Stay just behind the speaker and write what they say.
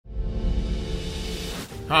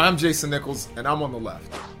Hi, I'm Jason Nichols, and I'm on the left.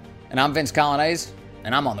 And I'm Vince Colonnese,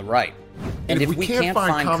 and I'm on the right. And if we can't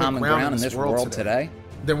find common ground in this world today,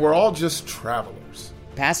 then we're all just travelers.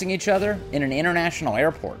 Passing each other in an international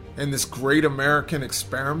airport. In this great American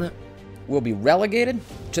experiment, we'll be relegated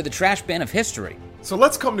to the trash bin of history. So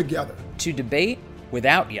let's come together. To debate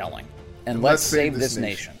without yelling. And let's save this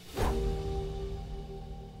nation.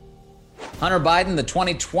 Hunter Biden, the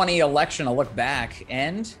 2020 election, a look back,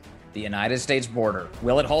 and the United States border.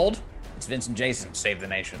 Will it hold? It's Vince and Jason, Save the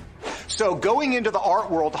Nation. So going into the art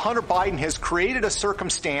world, Hunter Biden has created a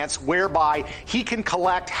circumstance whereby he can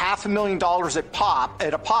collect $500,000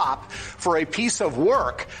 at a pop for a piece of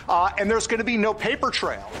work, and there's going to be no paper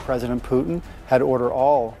trail. President Putin had ordered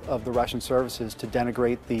all of the Russian services to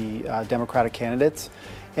denigrate the Democratic candidates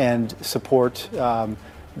and support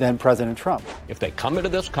then President Trump. If they come into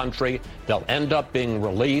this country, they'll end up being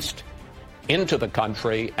released into the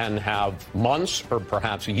country and have months or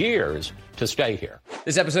perhaps years to stay here.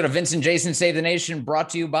 This episode of Vince and Jason Save the Nation brought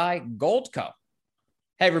to you by Goldco.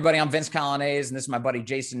 Hey, everybody, I'm Vince Colonnese, and this is my buddy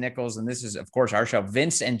Jason Nichols, and this is, of course, our show,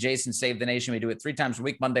 Vince and Jason Save the Nation. We do it 3 times a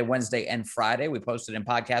week, Monday, Wednesday, and Friday. We post it in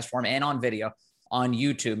podcast form and on video on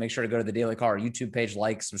YouTube. Make sure to go to the Daily Caller YouTube page,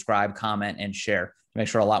 like, subscribe, comment, and share. Make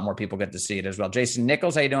sure a lot more people get to see it as well. Jason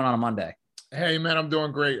Nichols, how you doing on a Monday? Hey, man, I'm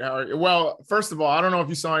doing great. How are you? Well, first of all, I don't know if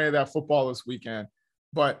you saw any of that football this weekend,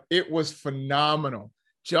 but it was phenomenal.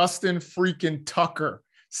 Justin freaking Tucker,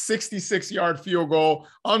 66-yard field goal.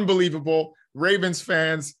 Unbelievable. Ravens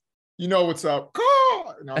fans, you know what's up.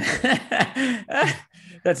 No.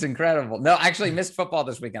 That's incredible. No, I actually missed football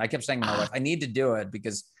this weekend. I kept saying to my wife, I need to do it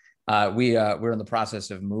because we're in the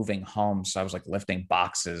process of moving home. So I was like lifting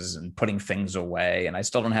boxes and putting things away, and I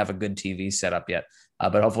still don't have a good TV set up yet.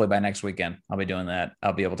 But hopefully by next weekend, I'll be doing that.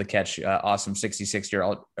 I'll be able to catch awesome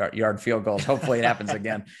 66-yard field goals. Hopefully it happens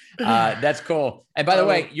again. That's cool. And by the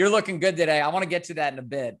way, you're looking good today. I want to get to that in a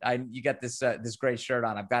bit. You got this great shirt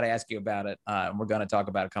on. I've got to ask you about it. And we're going to talk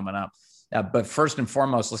about it coming up. But first and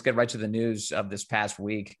foremost, let's get right to the news of this past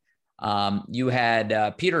week. You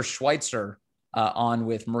had Peter Schweizer on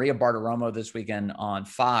with Maria Bartiromo this weekend on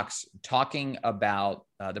Fox, talking about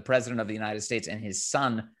the president of the United States and his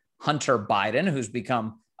son, Hunter Biden, who's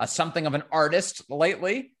become something of an artist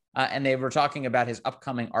lately. And they were talking about his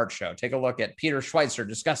upcoming art show. Take a look at Peter Schweizer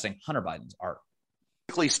discussing Hunter Biden's art.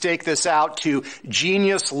 Stake this out to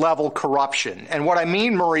genius level corruption. And what I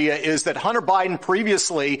mean, Maria, is that Hunter Biden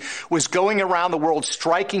previously was going around the world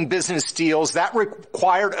striking business deals. That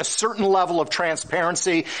required a certain level of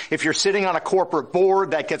transparency. If you're sitting on a corporate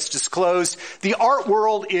board, that gets disclosed. The art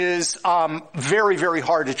world is very, very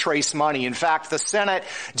hard to trace money. In fact, the Senate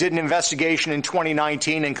did an investigation in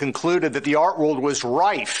 2019 and concluded that the art world was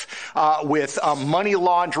rife with money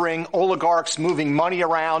laundering, oligarchs moving money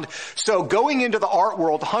around. So going into the art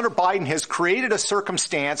world, Hunter Biden has created a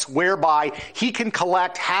circumstance whereby he can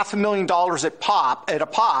collect $500,000 at a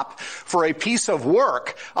pop for a piece of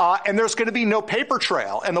work, and there's going to be no paper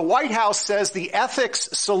trail. And the White House says the ethics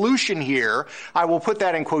solution here, I will put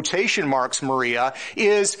that in quotation marks, Maria,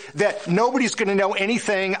 is that nobody's going to know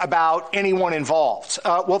anything about anyone involved.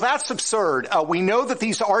 Well, that's absurd. We know that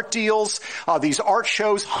these art deals, these art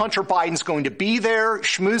shows, Hunter Biden's going to be there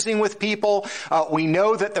schmoozing with people. We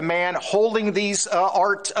know that the man holding these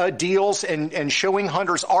art deals and showing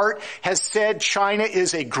Hunter's art has said China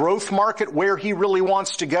is a growth market where he really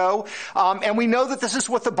wants to go. And we know that this is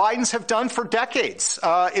what the Bidens have done for decades.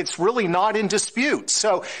 It's really not in dispute.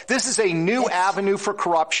 So this is a new avenue for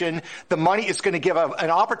corruption. The money is going to give an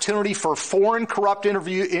opportunity for foreign corrupt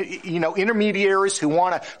intermediaries who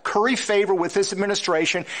want to curry favor with this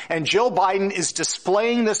administration. And Jill Biden is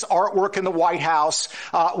displaying this artwork in the White House,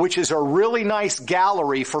 which is a really nice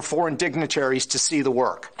gallery for foreign dignitaries to see the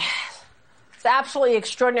work. It's absolutely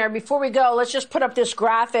extraordinary. Before we go, let's just put up this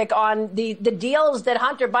graphic on the deals that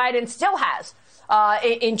Hunter Biden still has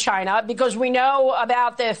in China, because we know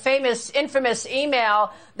about the infamous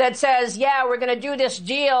email that says, yeah, we're going to do this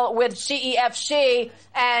deal with CEFC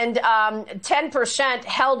and 10%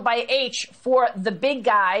 held by H for the big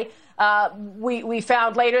guy. We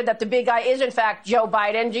found later that the big guy is, in fact, Joe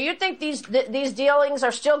Biden. Do you think these dealings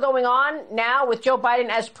are still going on now with Joe Biden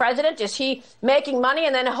as president? Is he making money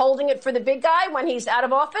and then holding it for the big guy when he's out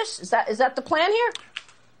of office? Is that the plan here?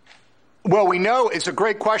 Well, we know, it's a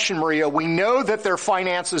great question, Maria. We know that their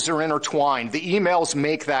finances are intertwined. The emails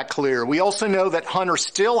make that clear. We also know that Hunter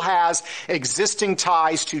still has existing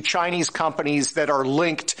ties to Chinese companies that are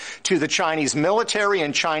linked to the Chinese military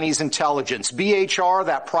and Chinese intelligence. BHR,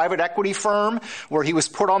 that private equity firm where he was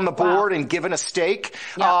put on the board and given a stake,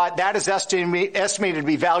 that is estimated to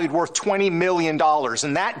be valued worth $20 million.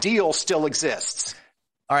 And that deal still exists.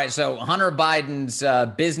 All right, so Hunter Biden's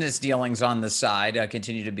business dealings on the side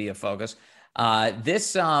continue to be a focus.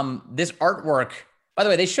 This artwork, by the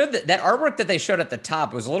way, they showed that artwork that they showed at the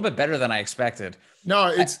top was a little bit better than I expected.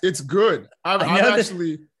 No, it's good. I've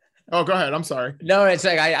actually. Oh, go ahead. I'm sorry. No, it's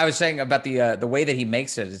like I was saying about the way that he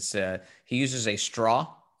makes it. It's he uses a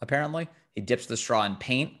straw. Apparently, he dips the straw in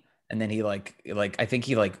paint, and then he like I think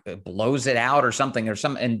he blows it out or something,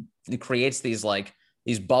 and it creates these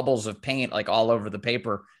bubbles of paint like all over the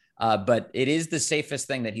paper. But it is the safest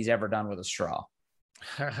thing that he's ever done with a straw.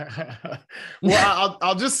 Well,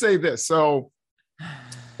 I'll just say this. So,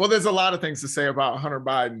 well, there's a lot of things to say about Hunter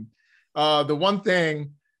Biden. The one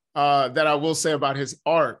thing that I will say about his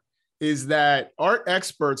art is that art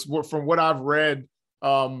experts, from what I've read,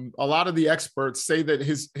 a lot of the experts say that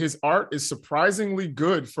his art is surprisingly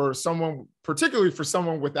good for someone, particularly for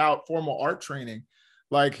someone without formal art training.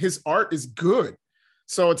 Like, his art is good.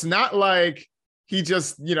 So it's not like he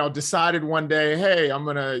just, decided one day, hey, I'm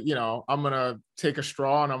going to take a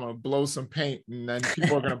straw and I'm going to blow some paint and then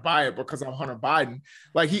people are going to buy it because I'm Hunter Biden.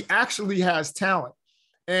 Like, he actually has talent.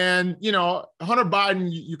 And, Hunter Biden,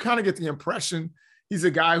 you kind of get the impression he's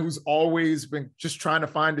a guy who's always been just trying to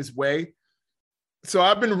find his way. So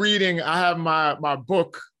I've been reading, I have my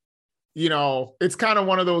book, it's kind of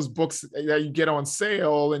one of those books that you get on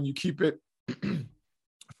sale and you keep it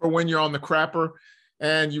for when you're on the crapper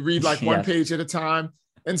and you read like one page at a time.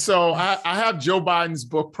 And so I have Joe Biden's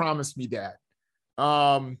book, Promise Me Dad.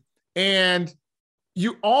 And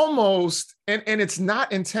you almost, and it's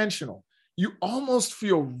not intentional, you almost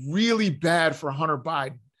feel really bad for Hunter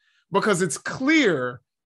Biden because it's clear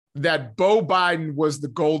that Beau Biden was the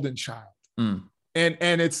golden child. And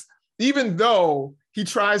it's, even though he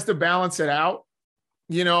tries to balance it out,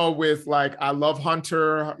 with like, I love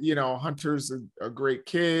Hunter, Hunter's a great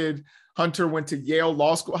kid. Hunter went to Yale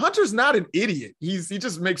Law School. Hunter's not an idiot. He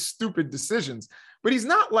just makes stupid decisions, but he's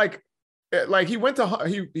not like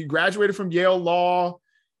he graduated from Yale Law.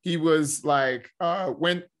 He was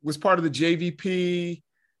was part of the JVP.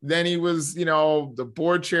 Then he was, the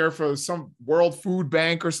board chair for some World Food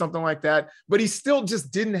Bank or something like that. But he still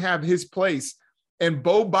just didn't have his place. And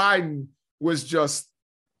Beau Biden was just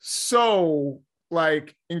so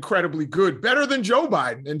incredibly good, better than Joe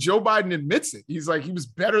Biden. And Joe Biden admits it. He's like, he was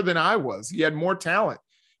better than I was. He had more talent.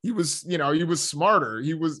 He was, he was smarter.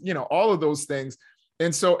 He was, all of those things.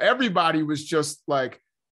 And so everybody was just like,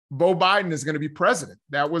 Beau Biden is going to be president.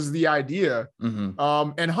 That was the idea.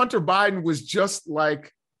 Mm-hmm. And Hunter Biden was just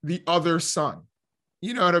like the other son.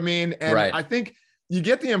 You know what I mean? And right. I think you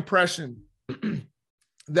get the impression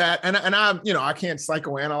that, and I can't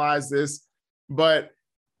psychoanalyze this, but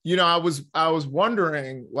I was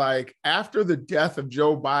wondering, after the death of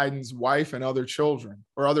Joe Biden's wife and other children,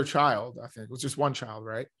 or other child, I think it was just one child,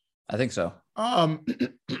 right? I think so.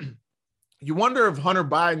 You wonder if Hunter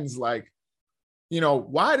Biden's why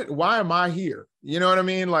am I here? You know what I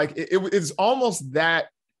mean? It's almost that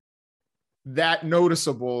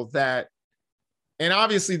noticeable that, and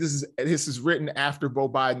obviously this is written after Beau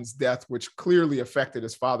Biden's death, which clearly affected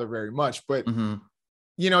his father very much. But, mm-hmm.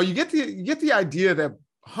 You get the idea that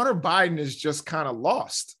Hunter Biden is just kind of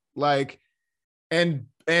lost. And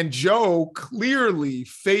Joe clearly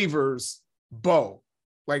favors Beau.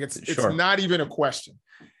 It's not even a question.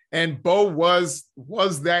 And Beau was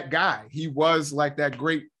that guy. He was like that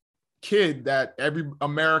great kid that every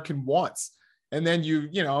American wants. And then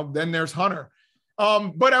then there's Hunter.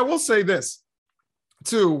 But I will say this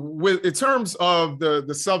too, in terms of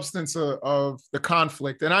the substance of the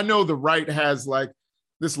conflict. And I know the right has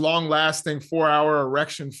this long-lasting 4-hour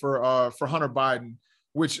erection for Hunter Biden,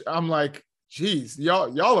 which I'm like, geez,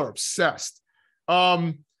 y'all are obsessed.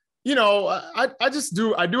 I do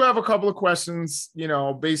have a couple of questions,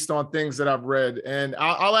 based on things that I've read, and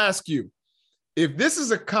I'll ask you if this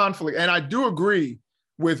is a conflict. And I do agree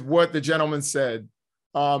with what the gentleman said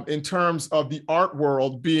in terms of the art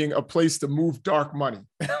world being a place to move dark money.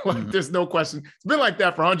 Mm-hmm. There's no question. It's been like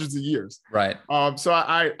that for hundreds of years. Right. So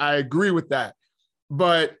I agree with that.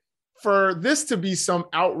 But for this to be some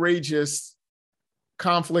outrageous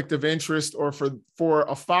conflict of interest, or for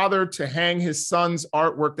a father to hang his son's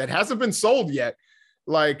artwork that hasn't been sold yet,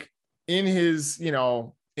 in his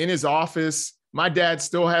office. My dad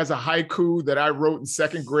still has a haiku that I wrote in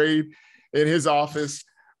second grade in his office.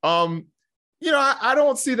 I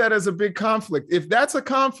don't see that as a big conflict. If that's a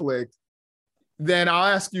conflict, then I'll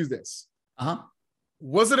ask you this. Uh-huh.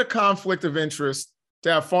 Was it a conflict of interest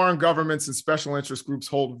to have foreign governments and special interest groups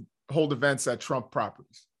hold events at Trump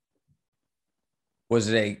properties? Was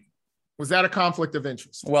it Was that a conflict of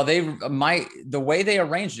interest? Well, the way they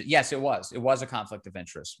arranged it, yes, it was a conflict of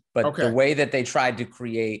interest, but the way that they tried to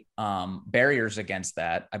create barriers against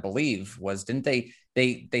that, I believe, was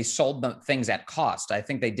they sold the things at cost. I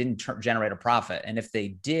think they didn't generate a profit. And if they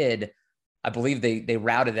did, I believe they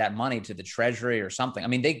routed that money to the Treasury or something. I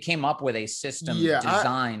mean, they came up with a system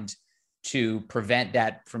designed to prevent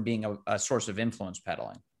that from being a source of influence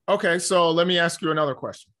peddling. Okay, so let me ask you another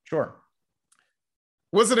question. Sure.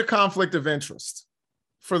 Was it a conflict of interest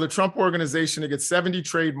for the Trump organization to get 70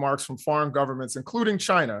 trademarks from foreign governments, including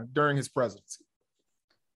China, during his presidency?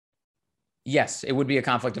 Yes, it would be a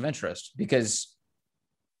conflict of interest because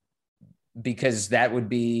that would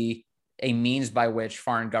be a means by which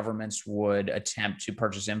foreign governments would attempt to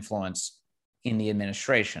purchase influence in the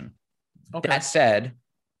administration. Okay. That said,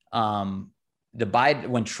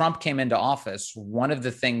 when Trump came into office, one of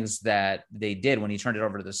the things that they did when he turned it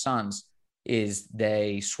over to the sons is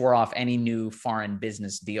they swore off any new foreign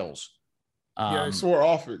business deals. They swore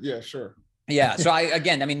off it. Yeah, sure. Yeah. So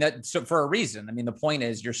so for a reason. I mean, the point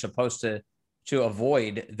is you're supposed to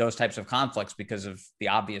avoid those types of conflicts because of the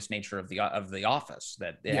obvious nature of the office,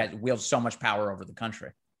 that it wields so much power over the country.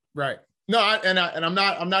 Right. No, I'm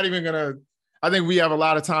not even gonna. I think we have a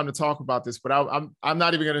lot of time to talk about this, but I'm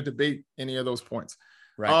not even gonna debate any of those points.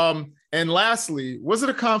 Right. And lastly, was it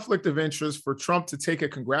a conflict of interest for Trump to take a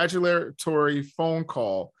congratulatory phone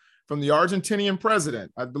call from the Argentinian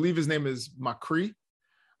president? I believe his name is Macri.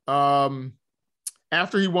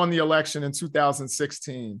 After he won the election in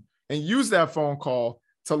 2016, and use that phone call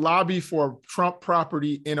to lobby for Trump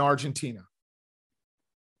property in Argentina.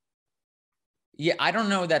 Yeah, I don't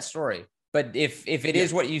know that story, but if it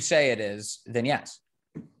is what you say it is, then yes.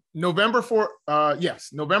 November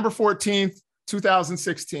 14th,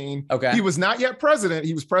 2016. Okay. He was not yet president.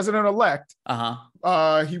 He was president-elect.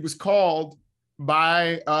 He was called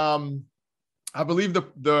by, I believe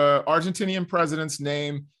the Argentinian president's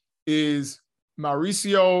name is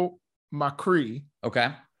Mauricio Macri.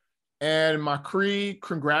 Okay. And Macri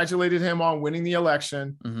congratulated him on winning the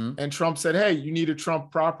election. Mm-hmm. And Trump said, hey, you need a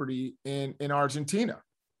Trump property in Argentina.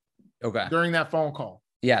 Okay. During that phone call.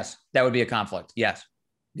 Yes. That would be a conflict. Yes.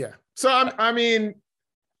 Yeah. So, I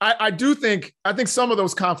think some of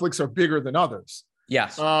those conflicts are bigger than others.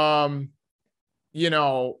 Yes. But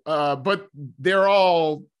they're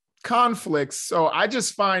all conflicts. So I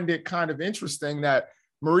just find it kind of interesting that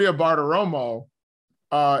Maria Bartiromo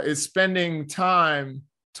is spending time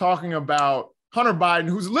talking about Hunter Biden,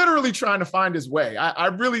 who's literally trying to find his way. I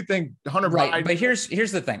really think Hunter Biden. But here's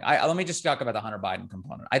the thing. Let me just talk about the Hunter Biden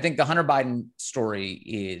component. I think the Hunter Biden story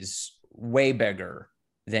is way bigger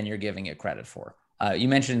than you're giving it credit for. You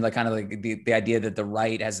mentioned the idea that the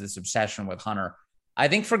right has this obsession with Hunter. I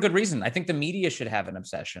think for good reason. I think the media should have an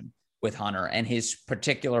obsession with Hunter and his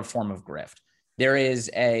particular form of grift. There is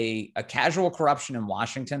a casual corruption in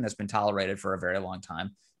Washington that's been tolerated for a very long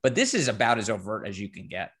time, but this is about as overt as you can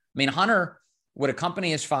get. I mean, Hunter would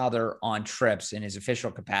accompany his father on trips in his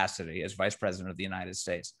official capacity as vice president of the United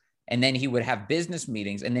States. And then he would have business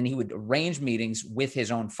meetings, and then he would arrange meetings with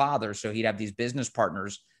his own father. So he'd have these business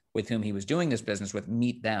partners with whom he was doing this business with,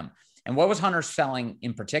 meet them. And what was Hunter selling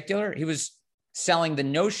in particular? He was selling the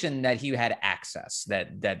notion that he had access,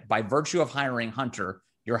 that by virtue of hiring Hunter,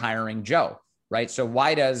 you're hiring Joe, right? So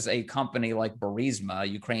why does a company like Burisma, a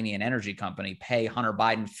Ukrainian energy company, pay Hunter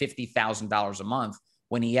Biden $50,000 a month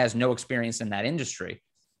when he has no experience in that industry?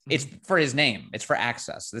 It's for his name. It's for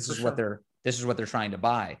access. This is what they're trying to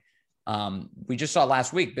buy. We just saw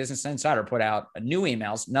last week, Business Insider put out new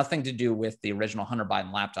emails, nothing to do with the original Hunter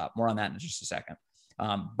Biden laptop. More on that in just a second.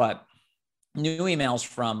 But new emails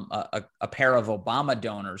from a pair of Obama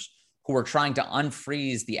donors who were trying to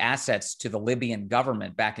unfreeze the assets to the Libyan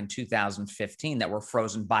government back in 2015 that were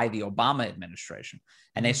frozen by the Obama administration.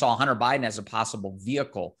 And they saw Hunter Biden as a possible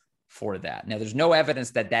vehicle for that. Now, there's no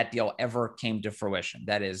evidence that that deal ever came to fruition.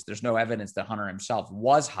 That is, there's no evidence that Hunter himself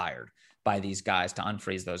was hired by these guys to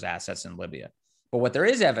unfreeze those assets in Libya. But what there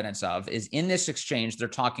is evidence of is in this exchange, they're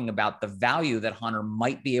talking about the value that Hunter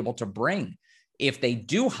might be able to bring if they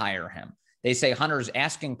do hire him. They say Hunter's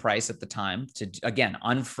asking price at the time to, again,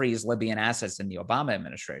 unfreeze Libyan assets in the Obama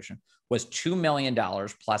administration was $2 million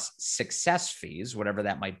plus success fees, whatever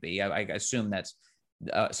that might be. I assume that's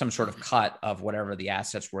some sort of cut of whatever the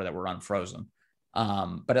assets were that were unfrozen.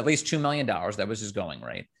 But at least $2 million, that was his going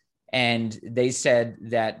rate. And they said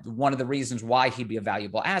that one of the reasons why he'd be a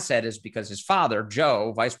valuable asset is because his father,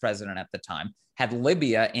 Joe, vice president at the time, had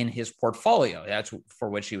Libya in his portfolio. That's for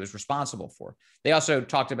which he was responsible for. They also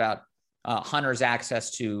talked about Hunter's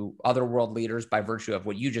access to other world leaders by virtue of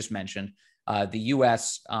what you just mentioned, the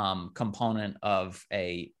U.S. Component of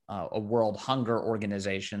a World Hunger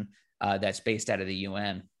Organization that's based out of the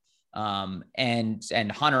UN.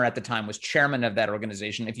 And Hunter at the time was chairman of that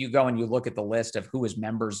organization. If you go and you look at the list of who is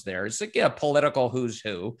members there, it's like a political who's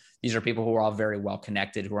who. These are people who are all very well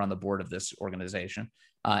connected, who are on the board of this organization.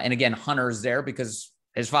 And again, Hunter's there because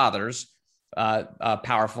his father's a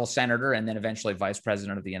powerful senator and then eventually vice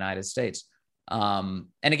president of the United States. And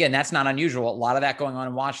again, that's not unusual. A lot of that going on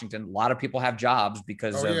in Washington. A lot of people have jobs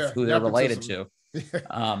because of who they're related to.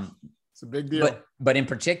 It's a big deal. But in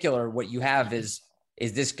particular, what you have is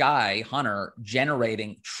this guy, Hunter,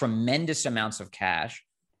 generating tremendous amounts of cash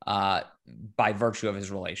by virtue of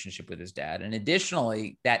his relationship with his dad. And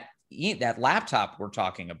additionally, that laptop we're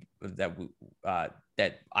talking about,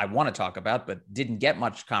 that I want to talk about, but didn't get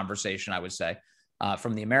much conversation, I would say,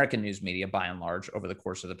 from the American news media by and large over the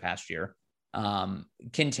course of the past year,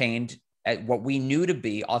 contained what we knew to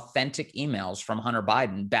be authentic emails from Hunter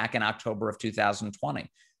Biden back in October of 2020.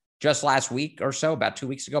 Just last week or so, about 2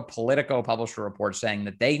 weeks ago, Politico published a report saying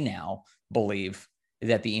that they now believe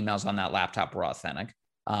that the emails on that laptop were authentic.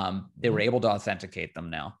 They were able to authenticate them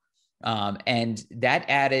now. And that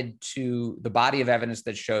added to the body of evidence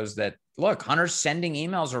that shows that, look, Hunter's sending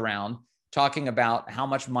emails around talking about how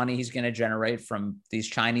much money he's going to generate from these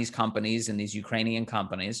Chinese companies and these Ukrainian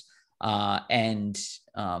companies.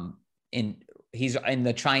 He's in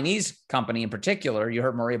the Chinese company in particular. You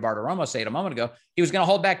heard Maria Bartiromo say it a moment ago. He was going to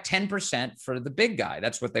hold back 10% for the big guy.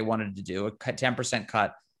 That's what they wanted to do, a 10%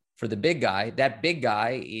 cut for the big guy. That big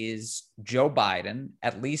guy is Joe Biden,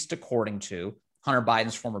 at least according to Hunter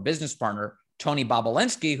Biden's former business partner, Tony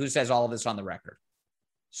Bobulinski, who says all of this on the record.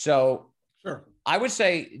 So sure, I would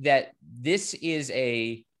say that this is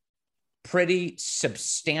a pretty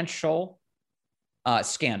substantial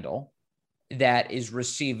scandal that is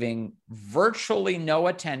receiving virtually no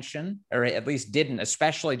attention, or at least didn't,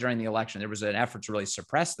 especially during the election. There was an effort to really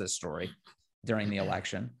suppress this story during the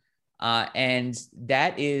election. And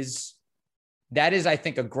that is, I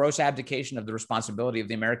think, a gross abdication of the responsibility of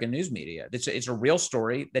the American news media. It's a real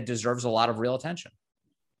story that deserves a lot of real attention.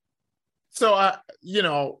 So,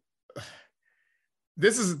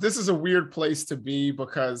 this is a weird place to be,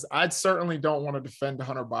 because I certainly don't want to defend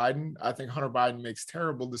Hunter Biden. I think Hunter Biden makes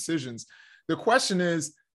terrible decisions. The question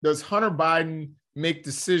is, does Hunter Biden make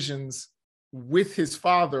decisions with his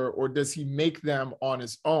father, or does he make them on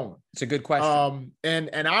his own? It's a good question.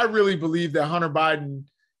 And I really believe that Hunter Biden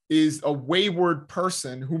is a wayward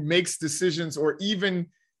person who makes decisions or even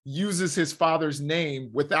uses his father's name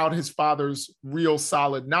without his father's real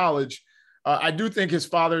solid knowledge. I do think his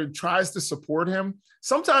father tries to support him,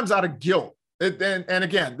 sometimes out of guilt. And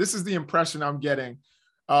again, this is the impression I'm getting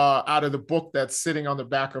out of the book that's sitting on the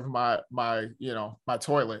back of my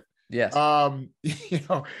toilet. Yes.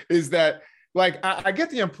 Is that, like, I get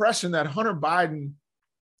the impression that Hunter Biden,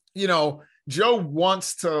 Joe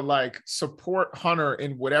wants to, like, support Hunter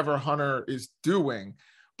in whatever Hunter is doing,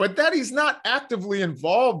 but that he's not actively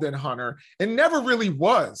involved in Hunter and never really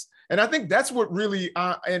was. And I think that's what really,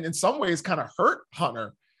 and in some ways kind of hurt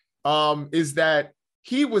Hunter, is that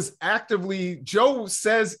he was actively, Joe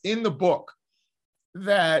says in the book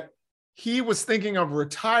that he was thinking of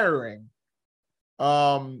retiring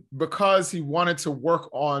because he wanted to work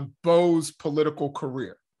on Bo's political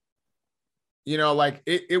career.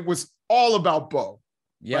 It was all about Bo.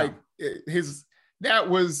 Yeah. Like that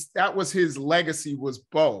was his legacy, was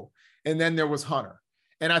Bo. And then there was Hunter.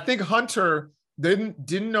 And I think Hunter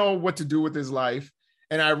didn't know what to do with his life.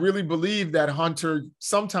 And I really believe that Hunter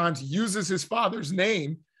sometimes uses his father's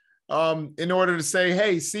name in order to say,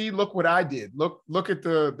 hey, see, look what I did. Look at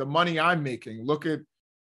the money I'm making. Look at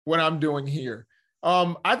what I'm doing here.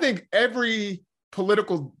 I think every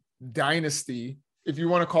political dynasty, if you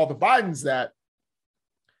want to call the Bidens that,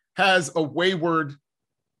 has a wayward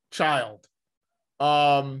child.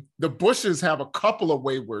 The Bushes have a couple of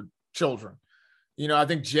wayward children. I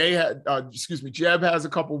think Jeb has a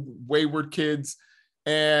couple wayward kids.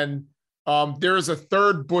 And there is a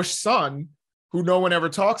third Bush son who no one ever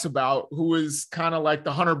talks about, who is kind of like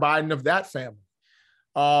the Hunter Biden of that family.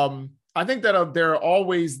 I think that there are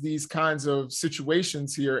always these kinds of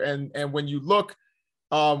situations here. And when you look,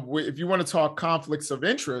 if you want to talk conflicts of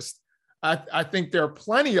interest, I think there are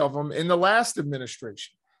plenty of them in the last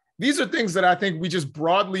administration. These are things that I think we just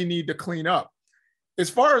broadly need to clean up.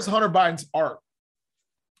 As far as Hunter Biden's art,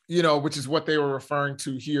 which is what they were referring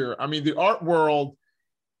to here. I mean, the art world,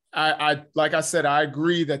 I like I said, I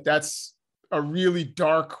agree that that's a really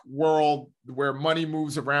dark world where money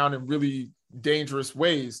moves around in really dangerous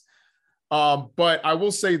ways. But I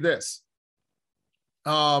will say this.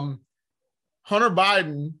 Hunter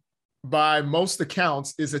Biden by most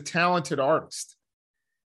accounts, is a talented artist.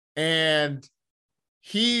 And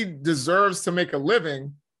he deserves to make a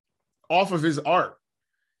living off of his art.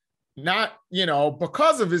 Not,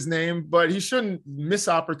 because of his name, but he shouldn't miss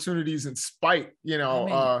opportunities in spite,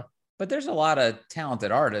 But there's a lot of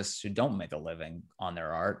talented artists who don't make a living on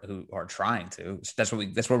their art, who are trying to. That's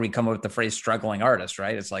where we come up with the phrase struggling artist,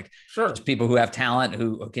 right? It's like just people who have talent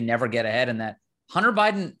who can never get ahead in that. Hunter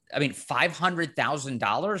Biden,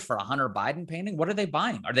 $500,000 for a Hunter Biden painting. What are they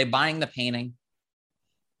buying? Are they buying the painting?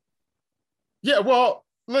 Yeah, well,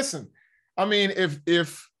 listen,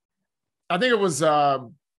 if I think it was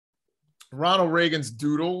Ronald Reagan's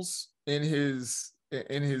doodles in his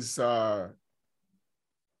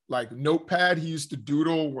like notepad, he used to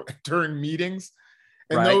doodle during meetings,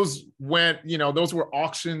 and those those were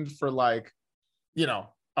auctioned for like,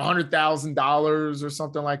 $100,000 or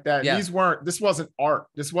something like that. Yeah. This wasn't art.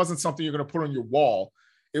 This wasn't something you're going to put on your wall.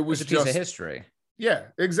 It was a piece of history. Yeah,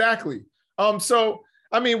 exactly. So,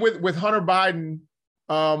 with Hunter Biden,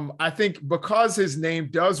 I think because his name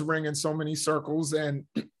does ring in so many circles, and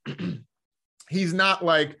he's not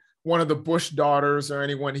like one of the Bush daughters or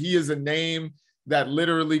anyone. He is a name that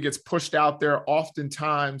literally gets pushed out there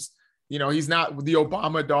oftentimes. He's not the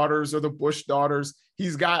Obama daughters or the Bush daughters.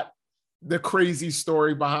 He's got the crazy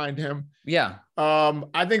story behind him. Yeah.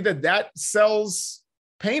 I think that sells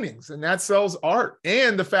paintings and that sells art,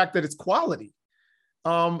 and the fact that it's quality.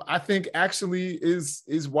 I think actually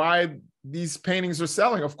is why these paintings are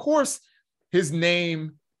selling. Of course, his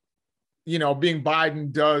name, being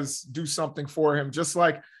Biden does do something for him, just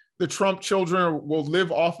like the Trump children will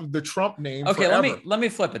live off of the Trump name. Okay, forever. let me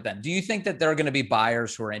flip it then. Do you think that there are going to be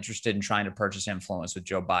buyers who are interested in trying to purchase influence with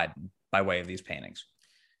Joe Biden by way of these paintings?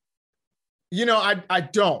 I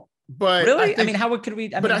don't. But really, how could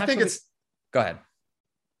we? I think it's. Go ahead.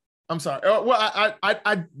 I'm sorry. Well,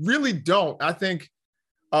 I really don't. I think,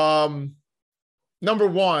 number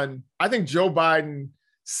one, I think Joe Biden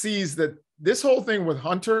sees that this whole thing with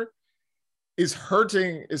Hunter is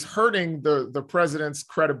hurting the president's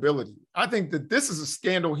credibility. I think that this is a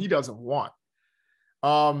scandal he doesn't want.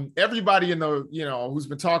 Everybody in the, who's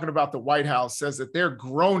been talking about the White House says that they're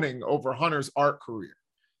groaning over Hunter's art career.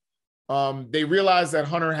 They realize that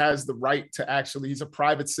Hunter has the right to he's a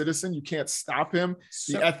private citizen. You can't stop him.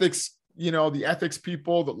 The ethics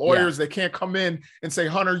people, the lawyers, they can't come in and say,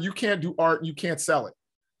 Hunter, you can't do art. You can't sell it.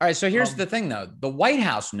 All right. So here's the thing though. The White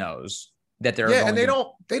House knows that they're, and they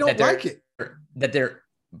don't like it.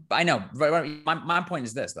 I know. My point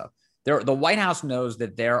is this though. The White House knows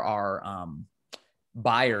that there are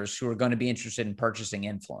buyers who are going to be interested in purchasing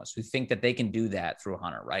influence, who think that they can do that through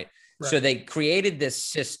Hunter, right? So they created this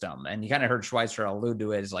system, and you kind of heard Schweitzer allude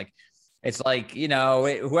to it. It's like,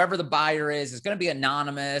 whoever the buyer is going to be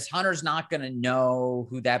anonymous. Hunter's not going to know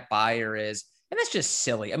who that buyer is. And that's just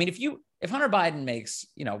silly. If Hunter Biden makes,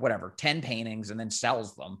 10 paintings and then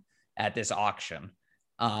sells them at this auction,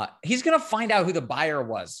 he's going to find out who the buyer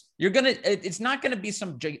was. It's not going to be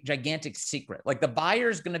some gigantic secret. Like, the buyer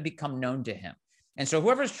is going to become known to him. And so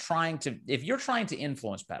if you're trying to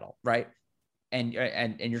influence peddle, right? And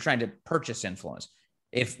you're trying to purchase influence.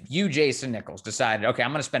 If you, Jason Nichols, decided, okay,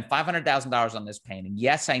 I'm going to spend $500,000 on this painting.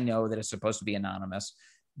 Yes, I know that it's supposed to be anonymous,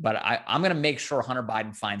 but I'm going to make sure Hunter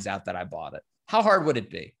Biden finds out that I bought it. How hard would it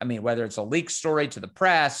be? Whether it's a leaked story to the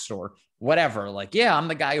press or whatever, I'm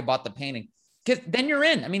the guy who bought the painting. Because then you're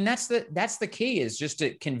in. That's the key, is just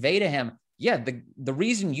to convey to him, the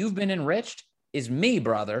reason you've been enriched is me,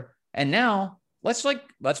 brother. And now let's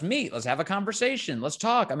meet. Let's have a conversation. Let's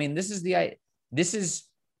talk. This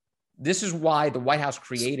is why the White House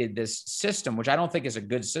created this system, which I don't think is a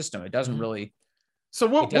good system. It doesn't really. So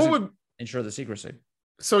what would ensure the secrecy?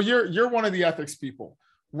 So you're one of the ethics people.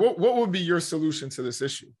 What would be your solution to this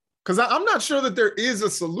issue? Because I'm not sure that there is a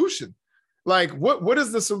solution. Like, what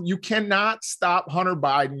is the, you cannot stop Hunter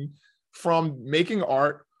Biden from making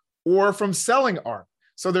art or from selling art.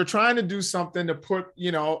 So they're trying to do something to put,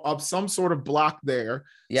 up some sort of block there,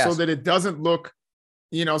 so that it doesn't look,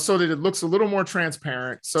 so that it looks a little more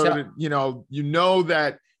transparent, so that,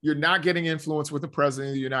 that you're not getting influence with the president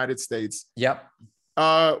of the United States. Yep.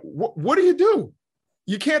 What do you do?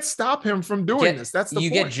 You can't stop him from doing this. That's the point.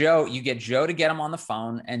 You get Joe to get him on the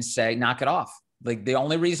phone and say, knock it off. Like, the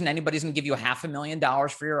only reason anybody's going to give you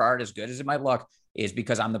 $500,000 for your art, as good as it might look, is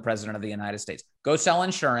because I'm the president of the United States. Go sell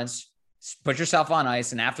insurance, put yourself on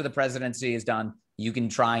ice. And after the presidency is done, you can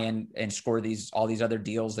try and score all these other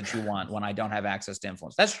deals that you want when I don't have access to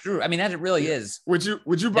influence. That's true. That it really is. Would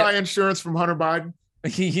you buy insurance from Hunter Biden?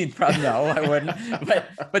 You'd probably no, I wouldn't.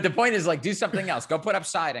 But the point is, do something else. Go put up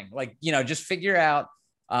siding. Just figure out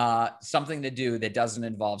something to do that doesn't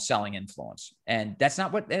involve selling influence. And that's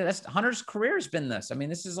not what Hunter's career has been this. I mean,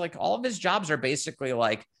 this is like all of his jobs are basically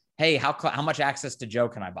like, hey, how much access to Joe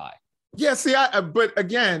can I buy? Yeah, see, but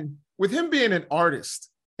again, with him being an artist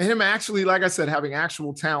and him actually, like I said, having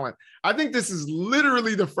actual talent, I think this is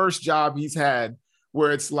literally the first job he's had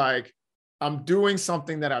where it's like, I'm doing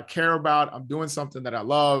something that I care about. I'm doing something that I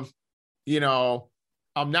love. You know,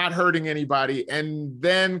 I'm not hurting anybody. And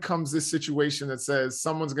then comes this situation that says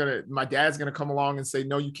my dad's going to come along and say,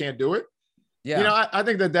 no, you can't do it. Yeah. You know, I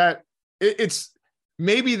think it's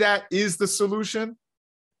maybe that is the solution,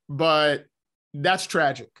 but that's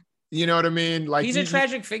tragic. You know what I mean? Like he's a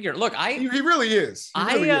tragic figure. Look, he really is.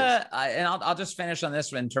 And I'll just finish on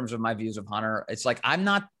this in terms of my views of Hunter. It's like, I'm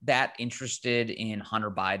not that interested in Hunter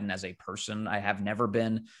Biden as a person. I have never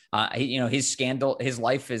been, his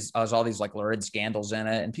life has all these like lurid scandals in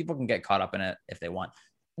it, and people can get caught up in it if they want.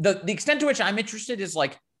 The extent to which I'm interested is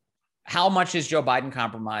like, how much is Joe Biden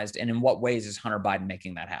compromised, and in what ways is Hunter Biden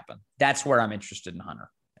making that happen? That's where I'm interested in Hunter.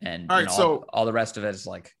 And all the rest of it is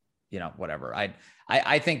like, whatever.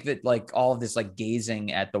 I think that like all of this, like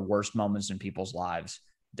gazing at the worst moments in people's lives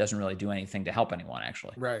doesn't really do anything to help anyone,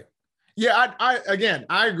 actually. Right. Yeah.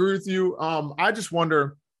 I agree with you. I just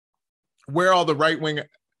wonder where all the right-wing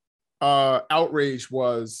outrage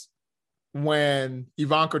was when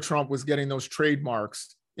Ivanka Trump was getting those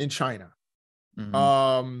trademarks in China.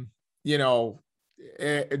 Mm-hmm.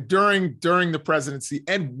 During the presidency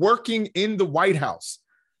and working in the White House.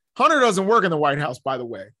 Hunter doesn't work in the White House, by the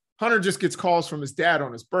way. Hunter just gets calls from his dad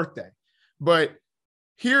on his birthday. But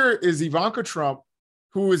here is Ivanka Trump,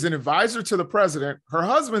 who is an advisor to the president. Her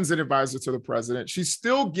husband's an advisor to the president. She's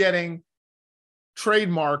still getting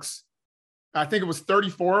trademarks. I think it was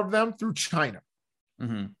 34 of them through China.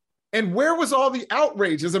 Mm-hmm. And where was all the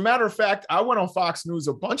outrage? As a matter of fact, I went on Fox News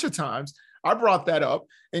a bunch of times. I brought that up.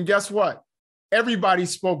 And guess what? Everybody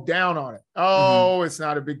spoke down on it. Oh, It's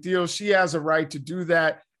not a big deal. She has a right to do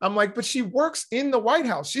that. I'm like, but she works in the White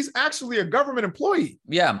House. She's actually a government employee.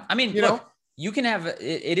 Yeah. I mean, you can have,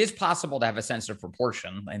 it is possible to have a sense of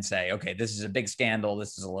proportion and say, okay, this is a big scandal.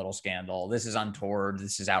 This is a little scandal. This is untoward.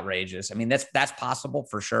 This is outrageous. I mean, that's possible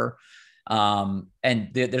for sure. And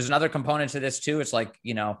there's another component to this too. It's like,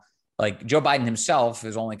 like Joe Biden himself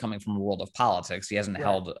is only coming from the world of politics. He hasn't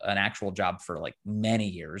held an actual job for like many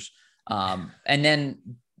years. And then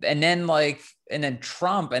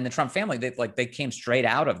Trump and the Trump family, they came straight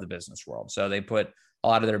out of the business world. So they put a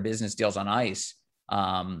lot of their business deals on ice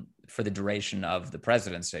for the duration of the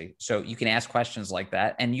presidency. So you can ask questions like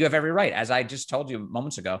that. And you have every right, as I just told you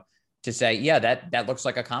moments ago, to say, yeah, that looks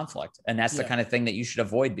like a conflict. And that's the kind of thing that you should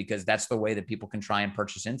avoid, because that's the way that people can try and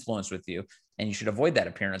purchase influence with you. And you should avoid that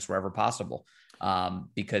appearance wherever possible,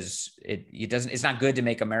 because it's not good to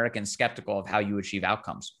make Americans skeptical of how you achieve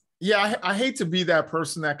outcomes. Yeah, I hate to be that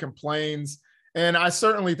person that complains. And I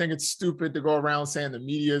certainly think it's stupid to go around saying the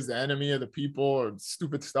media is the enemy of the people or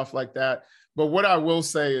stupid stuff like that. But what I will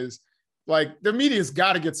say is, like, the media's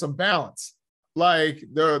got to get some balance. Like,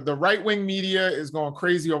 the right-wing media is going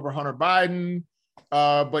crazy over Hunter Biden,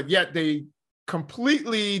 but yet they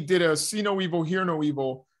completely did a see no evil, hear no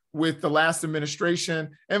evil with the last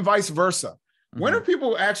administration, and vice versa. Mm-hmm. When are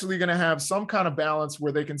people actually going to have some kind of balance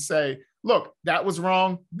where they can say, look, that was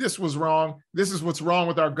wrong. This was wrong. This is what's wrong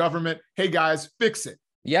with our government. Hey guys, fix it.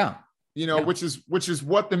 Yeah. Which is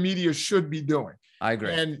what the media should be doing. I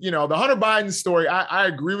agree. And, the Hunter Biden story, I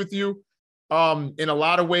agree with you in a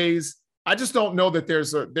lot of ways. I just don't know that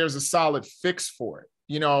there's a solid fix for it.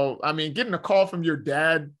 I mean, getting a call from your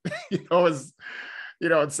dad, is,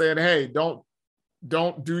 and saying, hey,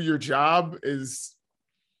 don't do your job is,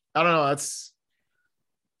 I don't know.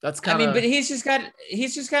 That's kind of. But he's just got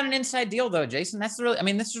an inside deal though, Jason. This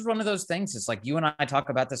is one of those things. It's like you and I talk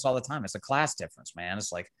about this all the time. It's a class difference, man.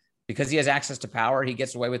 It's like, because he has access to power, he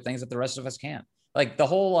gets away with things that the rest of us can't. Like the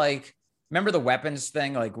whole, remember the weapons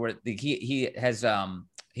thing? Like where he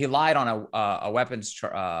lied on a weapons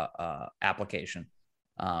application.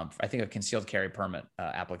 I think a concealed carry permit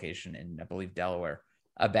application in, I believe, Delaware,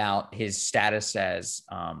 about his status as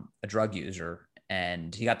a drug user.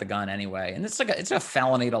 And he got the gun anyway. And it's a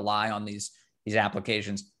felony to lie on these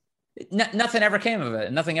applications. Nothing ever came of it,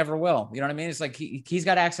 and nothing ever will. You know what I mean? It's like he's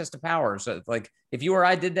got access to power. So like if you or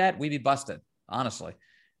I did that, we'd be busted, honestly.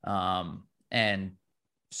 And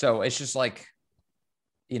so it's just like,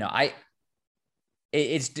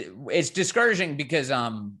 it's discouraging because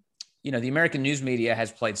the American news media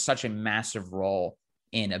has played such a massive role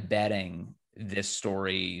in abetting this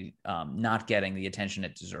story not getting the attention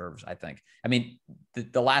it deserves, I think. I mean,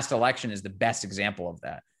 the last election is the best example of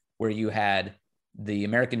that, where you had the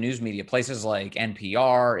American news media, places like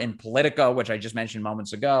NPR and Politico, which I just mentioned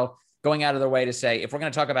moments ago, going out of their way to say, if we're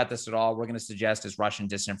going to talk about this at all, we're going to suggest it's Russian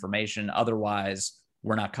disinformation. Otherwise,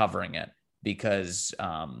 we're not covering it because,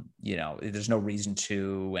 there's no reason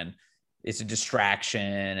to, and it's a distraction.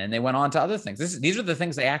 And they went on to other things. These are the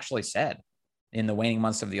things they actually said in the waning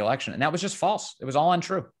months of the election. And that was just false. It was all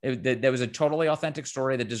untrue. There was a totally authentic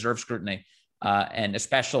story that deserves scrutiny. And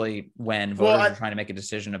especially when voters are trying to make a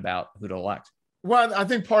decision about who to elect. Well, I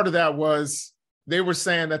think part of that was they were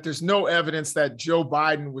saying that there's no evidence that Joe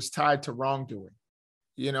Biden was tied to wrongdoing.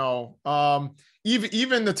 Even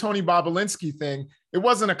the Tony Bobulinski thing, it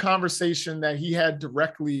wasn't a conversation that he had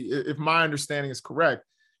directly, if my understanding is correct.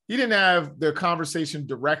 He didn't have the conversation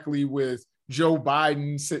directly with Joe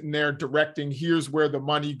Biden sitting there directing, here's where the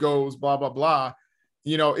money goes, blah, blah, blah.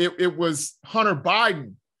 It was Hunter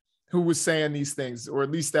Biden who was saying these things, or at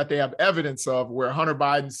least that they have evidence of, where Hunter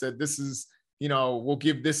Biden said, this is, we'll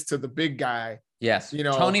give this to the big guy. Yes.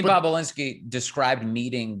 Tony Bobulinski described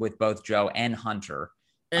meeting with both Joe and Hunter.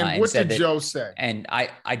 And what did Joe say? And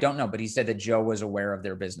I don't know, but he said that Joe was aware of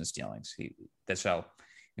their business dealings. So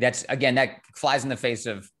that's, again, that flies in the face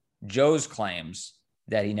of Joe's claims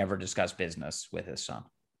that he never discussed business with his son.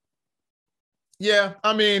 Yeah.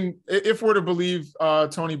 I mean, if we're to believe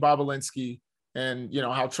Tony Bobulinski, and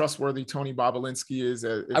how trustworthy Tony Bobulinski is.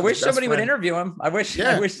 I wish somebody would interview him. I wish.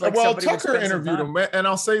 Tucker interviewed him, and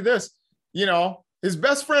I'll say this: his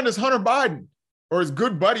best friend is Hunter Biden, or his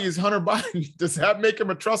good buddy is Hunter Biden. Does that make him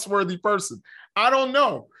a trustworthy person? I don't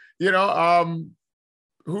know. I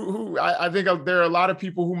think there are a lot of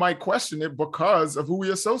people who might question it because of who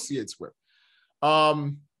he associates with.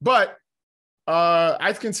 But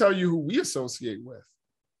I can tell you who we associate with.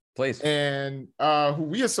 Please. And who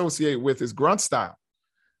we associate with is Grunt Style,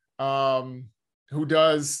 who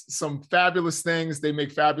does some fabulous things. They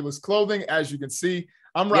make fabulous clothing. As you can see,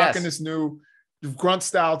 I'm rocking this new Grunt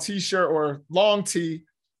Style t-shirt or long tee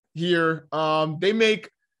here. They make,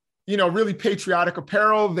 really patriotic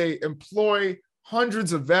apparel. They employ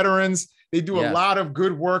hundreds of veterans. They do a lot of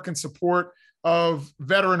good work in support of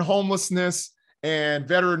veteran homelessness and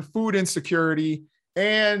veteran food insecurity,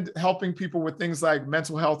 and helping people with things like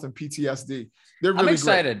mental health and PTSD. They're really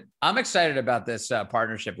excited. Great. I'm excited about this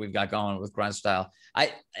partnership we've got going with Grunt Style.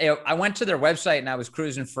 I went to their website and I was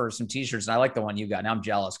cruising for some t-shirts, and I like the one you got. Now I'm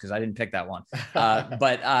jealous because I didn't pick that one.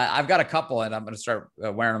 But I've got a couple, and I'm going to start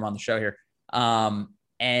wearing them on the show here.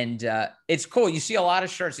 And it's cool. You see a lot of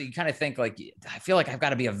shirts that you kind of think like, I feel like I've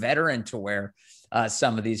got to be a veteran to wear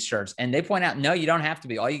some of these shirts. And they point out, no, you don't have to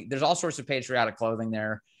be. There's all sorts of patriotic clothing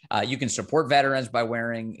there. You can support veterans by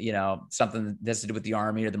wearing, something that's to do with the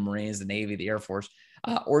Army or the Marines, the Navy, the Air Force,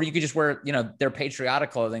 or you could just wear, their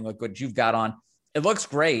patriotic clothing, like what you've got on. It looks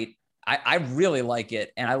great. I really like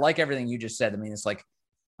it. And I like everything you just said. I mean, it's like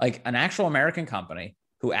an actual American company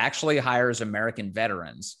who actually hires American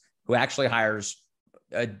veterans, who actually hires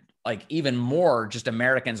even more just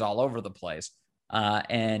Americans all over the place,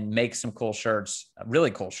 and make some cool shirts,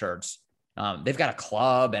 really cool shirts. They've got a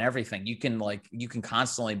club and everything. You can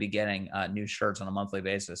constantly be getting new shirts on a monthly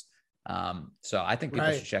basis. So I think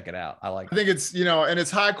people should check it out. I think it's, and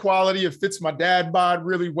it's high quality. It fits my dad bod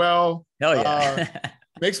really well. Hell yeah.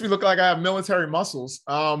 Makes me look like I have military muscles.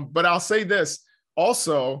 But I'll say this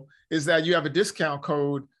also is that you have a discount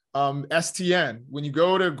code, STN. When you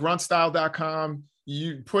go to gruntstyle.com,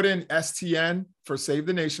 you put in STN for Save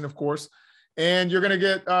the Nation, of course. And you're going to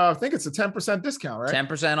get, I think it's a 10% discount, right?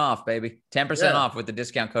 10% off, baby. 10% off with the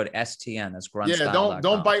discount code STN. That's gruntstyle.com. Yeah,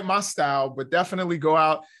 don't bite my style, but definitely go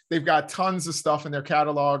out. They've got tons of stuff in their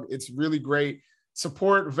catalog. It's really great.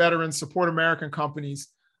 Support veterans, support American companies,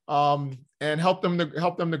 and help them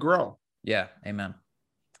to grow. Yeah, amen.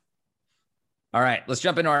 All right, let's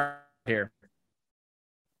jump into our here.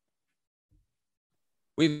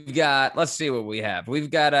 We've got, let's see what we have.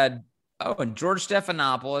 We've got and George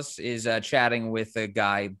Stephanopoulos is chatting with a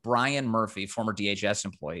guy, Brian Murphy, former DHS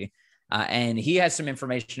employee, and he has some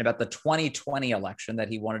information about the 2020 election that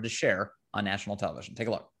he wanted to share on national television. Take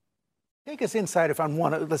a look. Take us inside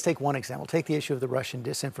let's take one example. Take the issue of the Russian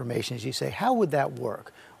disinformation, as you say. How would that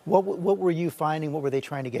work? What were you finding? What were they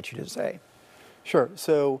trying to get you to say? Sure.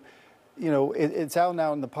 So, it's out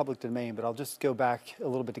now in the public domain, but I'll just go back a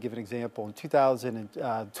little bit to give an example. In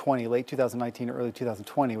 2020, late 2019, early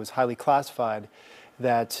 2020, it was highly classified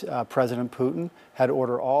that President Putin had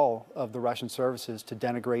ordered all of the Russian services to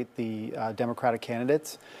denigrate the Democratic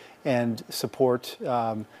candidates and support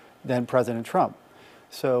then President Trump.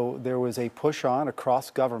 So there was a push on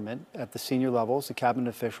across government at the senior levels, the cabinet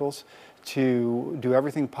officials, to do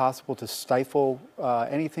everything possible to stifle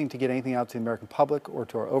anything to get anything out to the American public or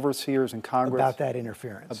to our overseers in Congress. About that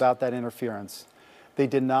interference. About that interference. They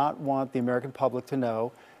did not want the American public to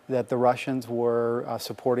know that the Russians were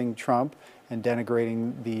supporting Trump and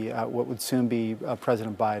denigrating the what would soon be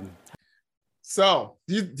President Biden. So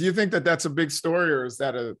do you think that that's a big story, or is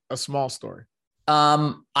that a small story?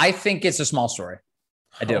 I think it's a small story.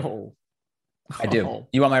 I do. I do.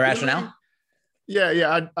 You want my rationale?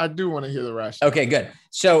 Yeah, I do want to hear the rationale. Okay, good.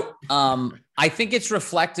 So I think it's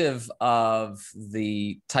reflective of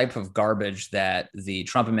the type of garbage that the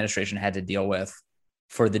Trump administration had to deal with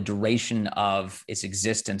for the duration of its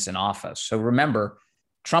existence in office. So remember,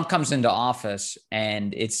 Trump comes into office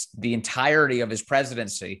and it's the entirety of his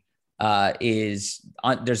presidency there's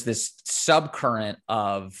this subcurrent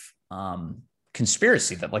of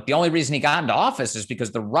conspiracy that like the only reason he got into office is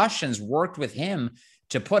because the Russians worked with him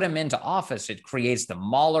to put him into office. It creates the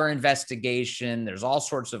Mueller investigation. There's all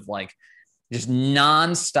sorts of like just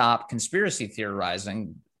nonstop conspiracy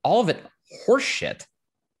theorizing, all of it horseshit,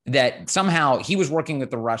 that somehow he was working with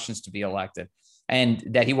the Russians to be elected and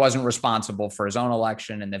that he wasn't responsible for his own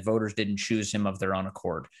election and that voters didn't choose him of their own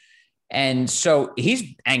accord. And so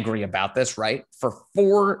he's angry about this, right? For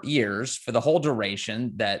 4 years, for the whole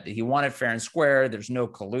duration, that he wanted fair and square. There's no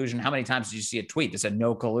collusion. How many times did you see a tweet that said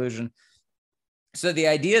no collusion? So the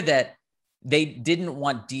idea that they didn't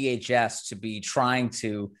want DHS to be trying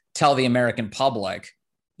to tell the American public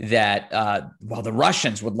that, the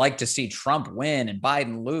Russians would like to see Trump win and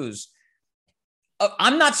Biden lose.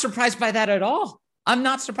 I'm not surprised by that at all. I'm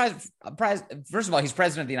not surprised. First of all, he's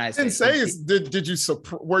president of the United States.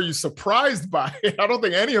 Were you surprised by it? I don't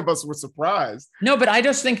think any of us were surprised. No, but I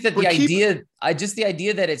just think that the idea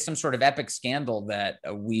that it's some sort of epic scandal that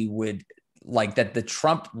we would like, that the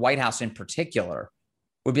Trump White House in particular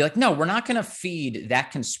would be like, no, we're not going to feed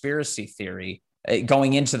that conspiracy theory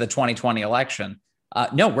going into the 2020 election.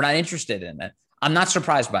 No, we're not interested in it. I'm not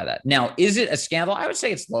surprised by that. Now, is it a scandal? I would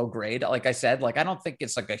say it's low grade. Like I said, I don't think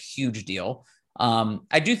it's like a huge deal.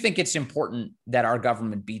 I do think it's important that our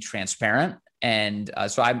government be transparent. And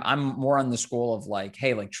so I'm more on the school of like,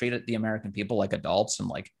 hey, treat the American people like adults and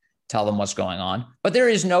tell them what's going on. But there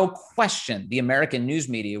is no question the American news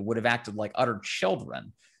media would have acted like utter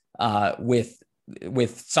children with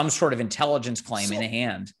some sort of intelligence claim in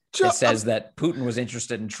hand that says that Putin was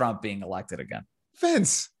interested in Trump being elected again.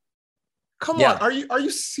 Vince, come on. Are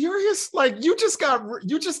you serious? You just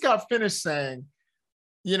got finished saying,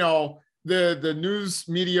 the news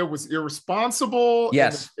media was irresponsible.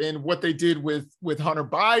 Yes. In what they did with Hunter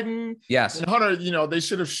Biden. Yes. And Hunter, they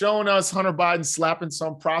should have shown us Hunter Biden slapping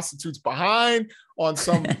some prostitutes behind on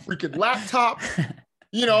some freaking laptop.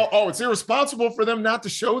 It's irresponsible for them not to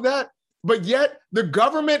show that. But yet the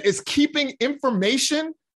government is keeping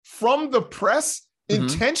information from the press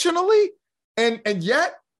intentionally. And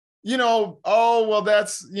yet,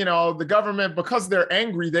 that's, the government, because they're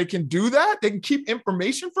angry, they can do that. They can keep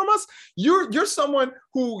information from us. You're someone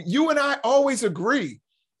who you and I always agree.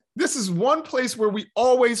 This is one place where we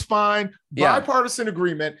always find bipartisan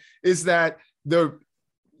agreement, is that the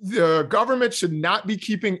government should not be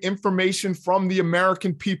keeping information from the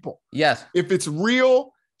American people. Yes. If it's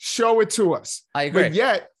real, show it to us. I agree. But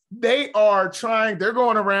yet they're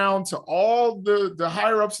going around to all the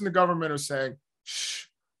higher ups in the government are saying, shh,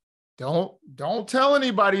 don't tell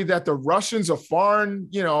anybody that the Russians, a foreign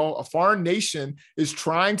nation, is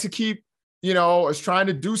trying to keep, is trying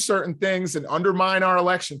to do certain things and undermine our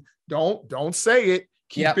election. Don't say it.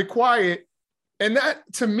 Keep it quiet. And that,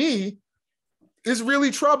 to me, is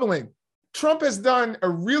really troubling. Trump has done a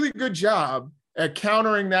really good job at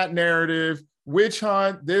countering that narrative, witch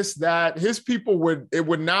hunt, this, that. His people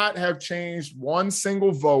would not have changed one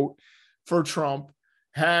single vote for Trump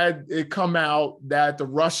had it come out that the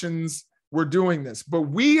Russians were doing this. But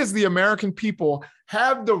we as the American people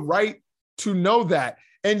have the right to know that.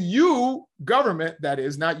 And you, government, that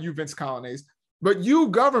is, not you, Vince Colonnese, but you,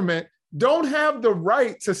 government, don't have the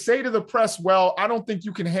right to say to the press, well, I don't think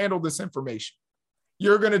you can handle this information.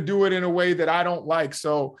 You're going to do it in a way that I don't like.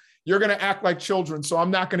 So you're going to act like children. So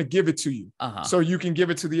I'm not going to give it to you. So you can give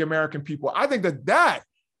it to the American people. I think that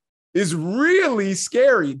is really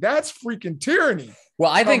scary. That's freaking tyranny. Well,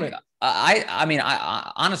 I think,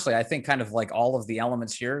 I honestly, I think kind of like all of the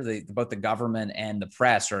elements here, both the government and the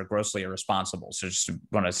press are grossly irresponsible. So just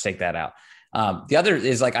want to stake that out. The other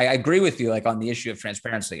is I agree with you, on the issue of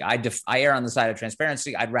transparency. I err on the side of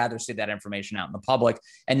transparency. I'd rather see that information out in the public.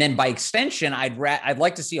 And then by extension, I'd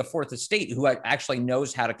like to see a fourth estate who actually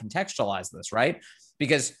knows how to contextualize this, right?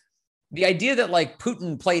 Because the idea that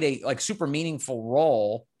Putin played a super meaningful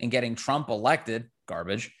role in getting Trump elected,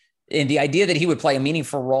 garbage, And the idea that he would play a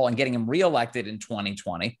meaningful role in getting him reelected in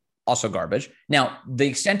 2020, also garbage. Now, the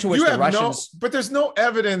extent to which the Russians... but there's no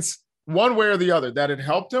evidence one way or the other that it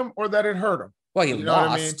helped him or that it hurt him. Well, he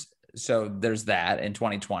lost. So there's that in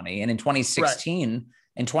 2020. And in 2016,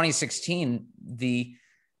 the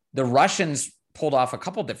Russians pulled off a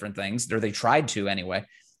couple different things, or they tried to anyway.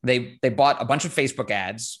 They bought a bunch of Facebook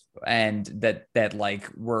ads, and that like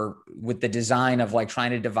were with the design of like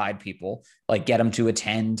trying to divide people, like get them to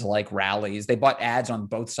attend to like rallies. They bought ads on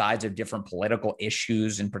both sides of different political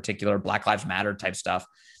issues, in particular Black Lives Matter type stuff.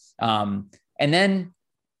 And then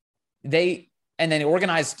they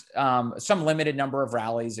organized some limited number of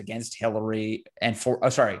rallies against Hillary and for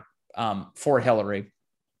Hillary.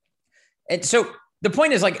 And so the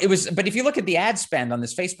point is, like, it was, but if you look at the ad spend on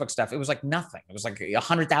this Facebook stuff, it was like nothing. It was like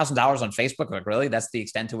 $100,000 on Facebook. Like, really? That's the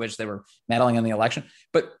extent to which they were meddling in the election.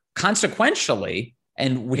 But consequentially,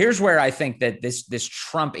 and here's where I think that this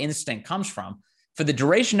Trump instinct comes from, for the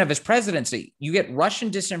duration of his presidency, you get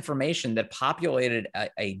Russian disinformation that populated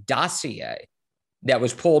a dossier that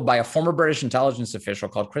was pulled by a former British intelligence official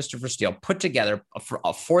called Christopher Steele, put together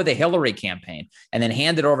for the Hillary campaign, and then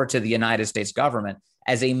handed over to the United States government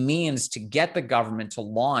as a means to get the government to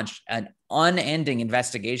launch an unending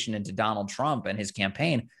investigation into Donald Trump and his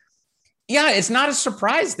campaign. Yeah, it's not a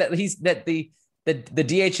surprise that the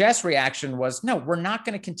DHS reaction was, no, we're not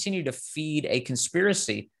going to continue to feed a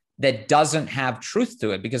conspiracy that doesn't have truth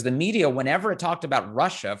to it, because the media, whenever it talked about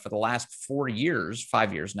Russia for the last 5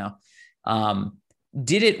 years now,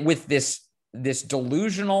 did it with this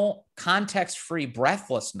delusional, context-free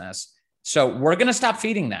breathlessness. So we're going to stop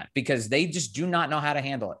feeding that because they just do not know how to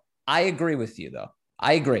handle it. I agree with you, though.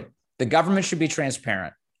 I agree. The government should be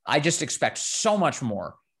transparent. I just expect so much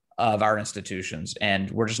more of our institutions,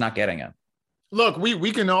 and we're just not getting it. Look,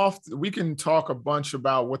 we can talk a bunch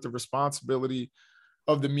about what the responsibility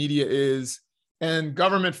of the media is and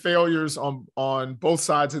government failures on both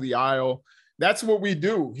sides of the aisle. That's what we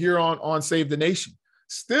do here on Save the Nation.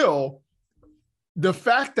 Still, the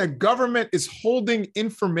fact that government is holding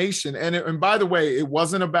information, and by the way, it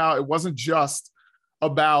wasn't just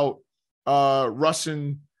about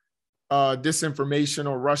Russian disinformation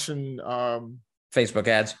or Russian Facebook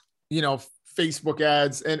ads. Facebook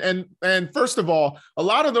ads. And first of all, a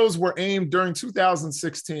lot of those were aimed during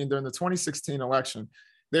 2016, during the 2016 election.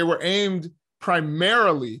 They were aimed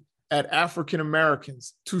primarily at African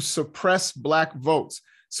Americans to suppress Black votes.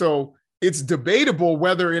 So it's debatable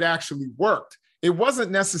whether it actually worked. It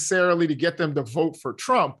wasn't necessarily to get them to vote for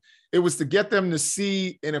Trump. It was to get them to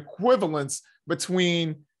see an equivalence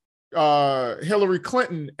between Hillary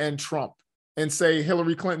Clinton and Trump and say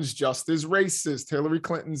Hillary Clinton's just as racist. Hillary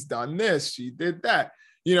Clinton's done this. She did that,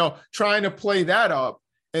 trying to play that up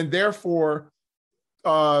and therefore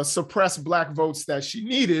suppress Black votes that she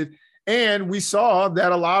needed. And we saw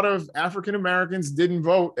that a lot of African Americans didn't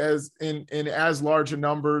vote in as large a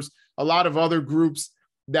numbers. A lot of other groups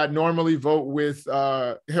that normally vote with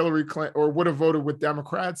Hillary Clinton or would have voted with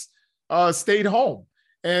Democrats stayed home.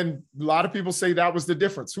 And a lot of people say that was the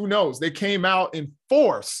difference. Who knows? They came out in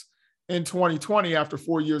force in 2020 after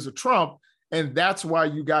 4 years of Trump. And that's why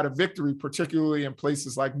you got a victory, particularly in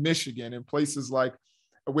places like Michigan, in places like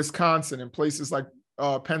Wisconsin, in places like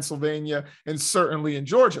Pennsylvania, and certainly in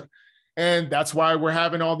Georgia. And that's why we're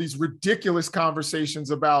having all these ridiculous conversations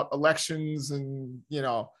about elections and,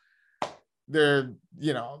 they're,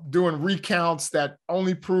 doing recounts that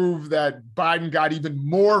only prove that Biden got even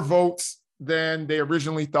more votes than they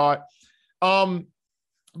originally thought.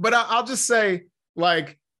 But I'll just say,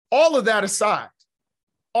 like, all of that aside,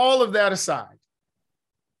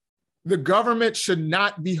 the government should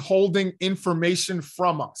not be holding information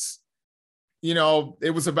from us.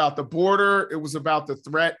 It was about the border. It was about the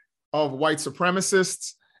threat of white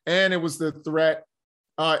supremacists. And it was the threat,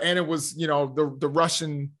 and it was, the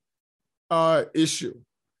Russian issue.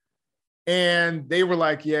 And they were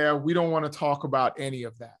like, yeah, we don't want to talk about any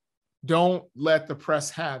of that. Don't let the press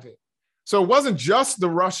have it. So it wasn't just the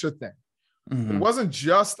Russia thing. Mm-hmm. It wasn't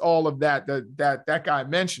just all of that guy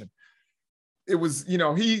mentioned. It was,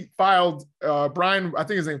 he filed, Brian, I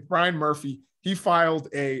think his name is Brian Murphy. He filed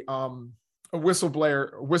a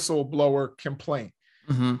whistleblower complaint.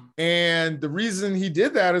 Mm-hmm. And the reason he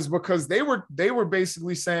did that is because they were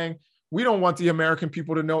basically saying, we don't want the American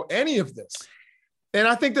people to know any of this. And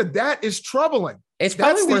I think that is troubling. It's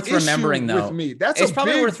probably worth remembering, though. With me. It's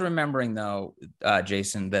probably worth remembering, though,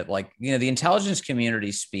 Jason, that the intelligence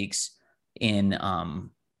community speaks in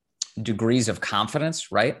degrees of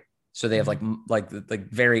confidence, right? So they have like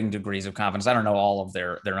varying degrees of confidence. I don't know all of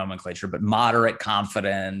their nomenclature, but moderate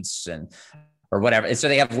confidence and or whatever. And so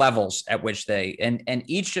they have levels at which and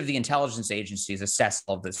each of the intelligence agencies assess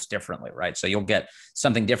all of this differently, right? So you'll get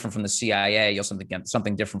something different from the CIA, you'll get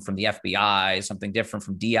something different from the FBI, something different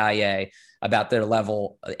from DIA about their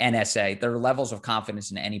level, NSA, their levels of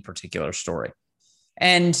confidence in any particular story.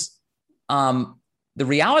 And the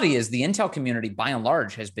reality is the intel community, by and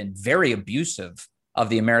large, has been very abusive of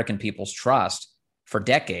the American people's trust for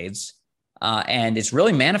decades. And it's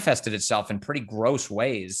really manifested itself in pretty gross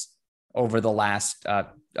ways over the last,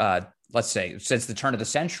 let's say, since the turn of the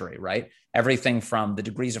century, right? Everything from the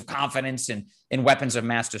degrees of confidence in weapons of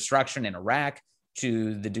mass destruction in Iraq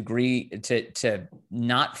to the degree to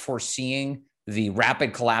not foreseeing the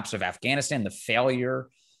rapid collapse of Afghanistan, the failure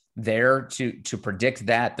there to predict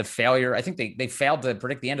that, the failure. I think they failed to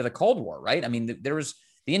predict the end of the Cold War, right? I mean, there was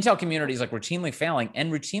the intel community is like routinely failing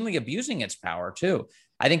and routinely abusing its power too.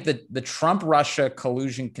 I think that the Trump-Russia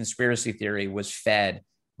collusion conspiracy theory was fed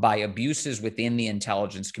by abuses within the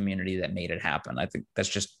intelligence community that made it happen. I think that's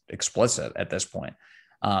just explicit at this point.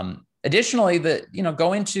 Additionally,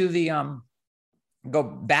 go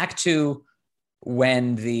back to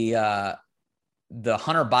when the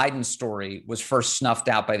Hunter Biden story was first snuffed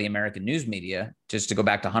out by the American news media, just to go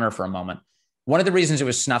back to Hunter for a moment. One of the reasons it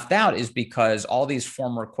was snuffed out is because all these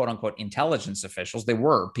former quote unquote intelligence officials, they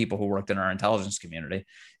were people who worked in our intelligence community,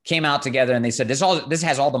 came out together and they said, this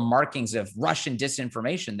has all the markings of Russian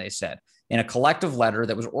disinformation, they said, in a collective letter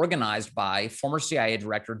that was organized by former CIA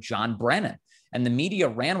Director John Brennan. And the media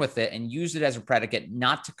ran with it and used it as a predicate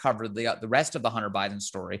not to cover the rest of the Hunter Biden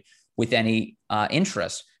story with any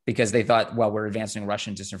interest, because they thought, well, we're advancing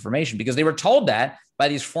Russian disinformation, because they were told that by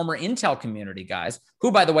these former intel community guys,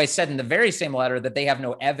 who, by the way, said in the very same letter that they have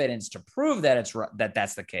no evidence to prove that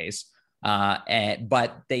that's the case,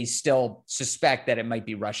 but they still suspect that it might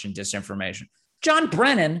be Russian disinformation. John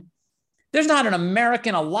Brennan, there's not an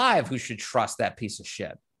American alive who should trust that piece of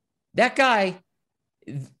shit. That guy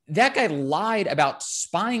lied about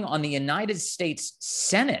spying on the United States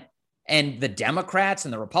Senate and the Democrats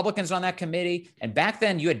and the Republicans on that committee. And back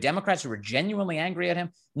then you had Democrats who were genuinely angry at him.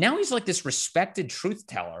 Now he's like this respected truth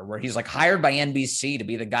teller where he's like hired by NBC to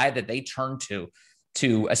be the guy that they turn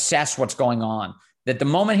to assess what's going on. That the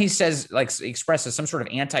moment he says, like, expresses some sort of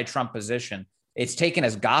anti-Trump position, it's taken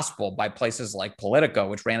as gospel by places like Politico,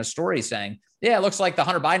 which ran a story saying, yeah, it looks like the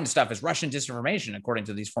Hunter Biden stuff is Russian disinformation, according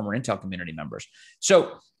to these former intel community members.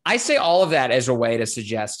 So I say all of that as a way to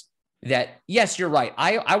suggest that, yes, you're right.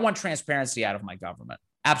 I want transparency out of my government.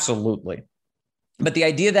 Absolutely. But the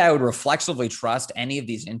idea that I would reflexively trust any of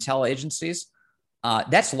these intel agencies,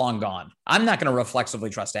 that's long gone. I'm not going to reflexively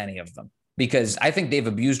trust any of them because I think they've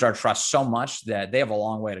abused our trust so much that they have a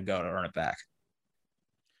long way to go to earn it back.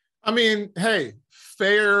 I mean, hey,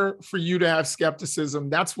 fair for you to have skepticism.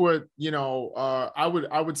 That's what, I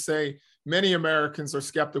would say many Americans are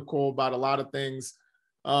skeptical about a lot of things.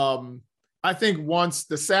 I think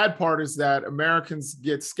the sad part is that Americans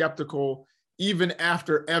get skeptical even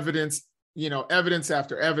after evidence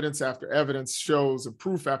after evidence after evidence shows, and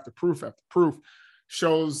proof after proof after proof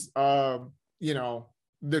shows,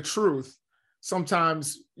 the truth.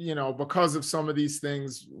 Sometimes, because of some of these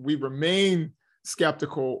things, we remain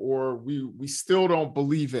skeptical or we still don't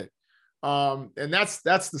believe it. And that's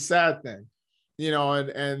the sad thing,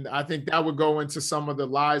 and I think that would go into some of the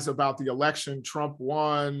lies about the election. Trump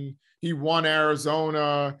won. He won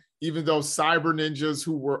Arizona, even though cyber ninjas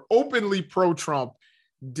who were openly pro-Trump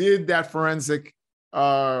did that forensic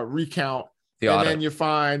recount. Then you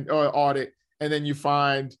find audit. And then you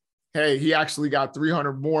find, hey, he actually got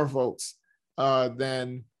 300 more votes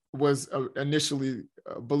than was initially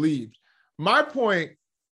believed. My point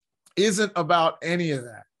isn't about any of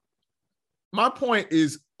that. My point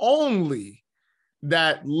is only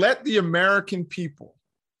that let the American people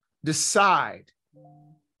decide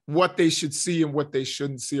what they should see and what they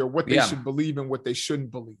shouldn't see, or what they should believe and what they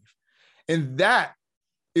shouldn't believe. And that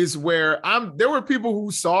is where there were people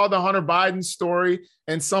who saw the Hunter Biden story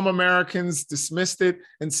and some Americans dismissed it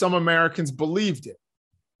and some Americans believed it,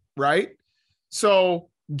 right? So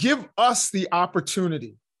give us the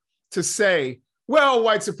opportunity to say, well,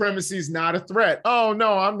 white supremacy is not a threat. Oh,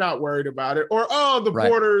 no, I'm not worried about it. Or, oh, the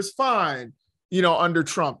border is fine, under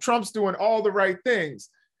Trump. Trump's doing all the right things.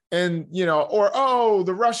 And, or, oh,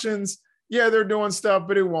 the Russians, yeah, they're doing stuff,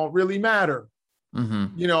 but it won't really matter.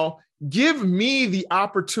 Mm-hmm. Give me the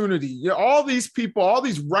opportunity. All these people, all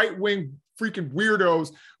these right-wing freaking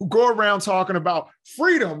weirdos who go around talking about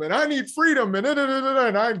freedom and I need freedom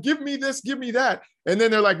and give me this, give me that. And then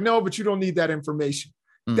they're like, no, but you don't need that information.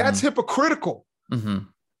 Mm-hmm. That's hypocritical. Mm-hmm.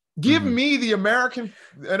 Give me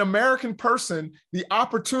an American person, the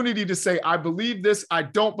opportunity to say, I believe this, I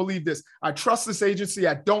don't believe this. I trust this agency,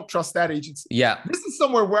 I don't trust that agency. Yeah. This is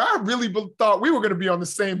somewhere where I really thought we were going to be on the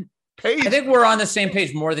same page. I think we're on the same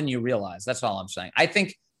page more than you realize. That's all I'm saying. I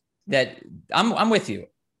think that I'm with you.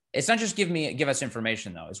 It's not just give us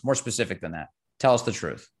information, though. It's more specific than that. Tell us the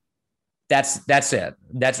truth. That's it.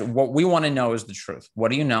 That's what we want to know is the truth.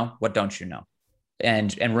 What do you know? What don't you know?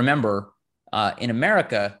 And remember, in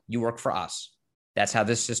America, you work for us. That's how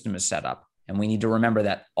this system is set up. And we need to remember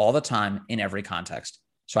that all the time in every context.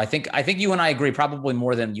 So I think you and I agree probably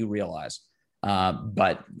more than you realize.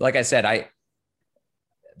 But like I said, I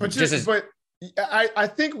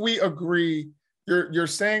think we agree. You're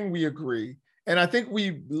saying we agree. And I think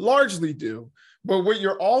we largely do. But what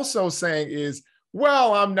you're also saying is,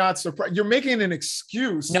 well, I'm not surprised. You're making an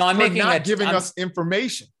excuse for not giving us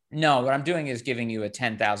information. No, what I'm doing is giving you a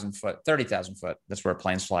 10,000 foot, 30,000 foot. That's where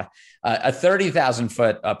planes fly. A 30,000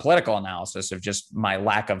 foot political analysis of just my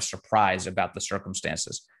lack of surprise about the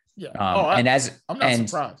circumstances. Yeah. I'm not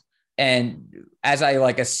surprised. And as I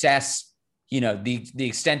assess, the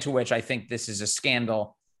extent to which I think this is a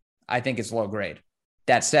scandal, I think it's low grade.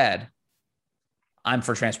 That said, I'm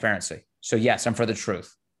for transparency. So yes, I'm for the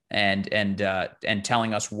truth and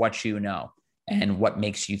telling us what you know and what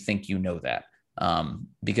makes you think you know that.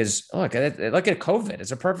 Because look at COVID.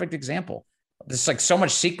 It's a perfect example. There's so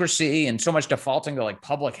much secrecy and so much defaulting to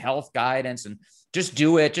public health guidance and just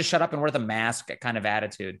do it, just shut up and wear the mask kind of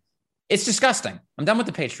attitude. It's disgusting. I'm done with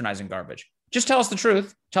the patronizing garbage. Just tell us the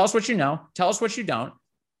truth. Tell us what you know. Tell us what you don't.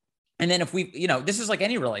 And then if we, this is like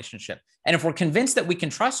any relationship. And if we're convinced that we can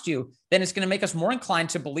trust you, then it's going to make us more inclined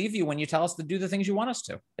to believe you when you tell us to do the things you want us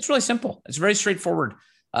to. It's really simple. It's a very straightforward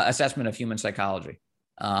assessment of human psychology.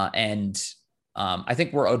 And I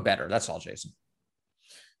think we're owed better. That's all, Jason.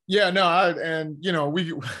 Yeah, no.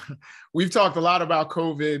 We've talked a lot about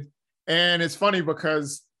COVID, and it's funny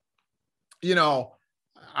because,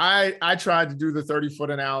 I tried to do the 30-foot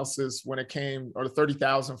analysis when it came, or the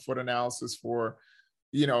 30,000-foot analysis for,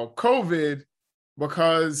 COVID,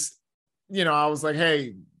 because, I was like,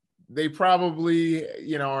 hey, they probably,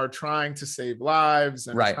 are trying to save lives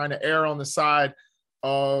and trying to err on the side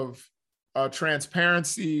of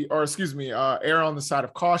transparency, or err on the side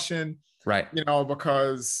of caution, right?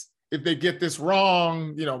 Because if they get this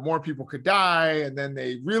wrong, more people could die, and then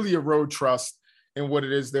they really erode trust in what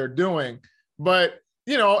it is they're doing. But,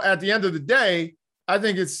 at the end of the day, I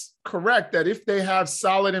think it's correct that if they have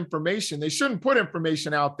solid information, they shouldn't put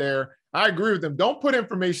information out there. I agree with them. Don't put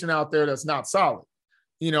information out there that's not solid,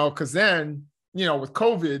 because then, with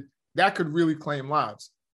COVID, that could really claim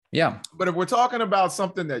lives. Yeah. But if we're talking about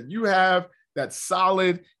something that you have that's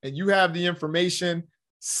solid and you have the information,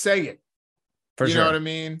 say it. For sure. You know what I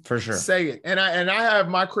mean? For sure. Say it. And I have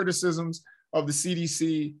my criticisms of the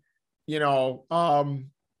CDC,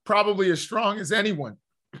 probably as strong as anyone.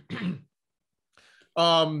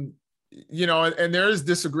 And there is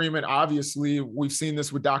disagreement. Obviously, we've seen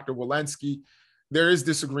this with Dr. Walensky. There is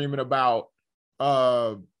disagreement about,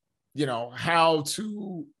 how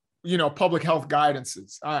to, public health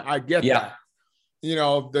guidances. I get that.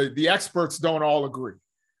 The experts don't all agree.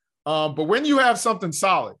 But when you have something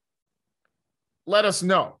solid, let us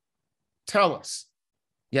know. Tell us.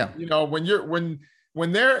 Yeah.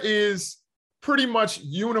 When there is pretty much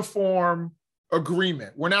uniform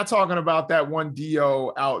agreement. We're not talking about that one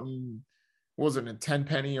DO out in, what was it, in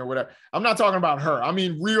Tenpenny or whatever. I'm not talking about her. I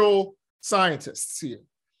mean, real scientists here.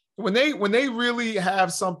 When they really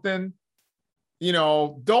have something,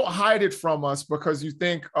 don't hide it from us because you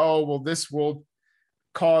think, oh, well, this will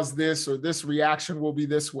cause this, or this reaction will be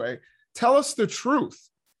this way. Tell us the truth.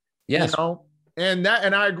 Yes. And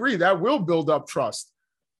I agree, that will build up trust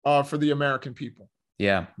for the American people.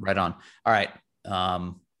 Yeah, right on. All right.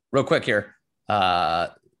 Real quick here. I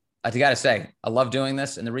got to say, I love doing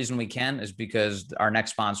this. And the reason we can is because our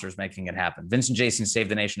next sponsor is making it happen. Vince and Jason Save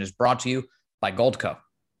the Nation is brought to you by Goldco.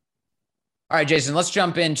 All right, Jason, let's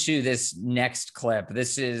jump into this next clip.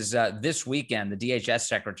 This is this weekend, the DHS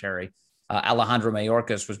secretary, Alejandro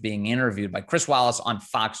Mayorkas, was being interviewed by Chris Wallace on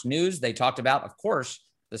Fox News. They talked about, of course,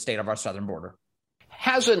 the state of our southern border.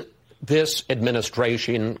 Hasn't this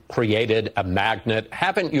administration created a magnet?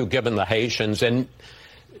 Haven't you given the Haitians and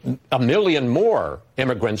a million more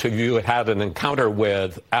immigrants who you had an encounter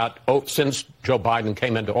with since Joe Biden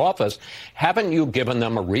came into office, haven't you given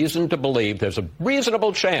them a reason to believe there's a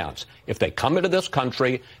reasonable chance if they come into this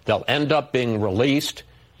country, they'll end up being released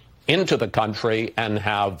into the country and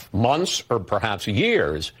have months or perhaps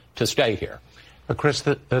years to stay here? Chris,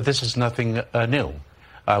 this is nothing new.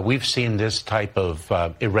 We've seen this type of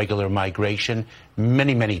irregular migration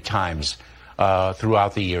many, many times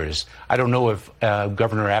throughout the years. I don't know if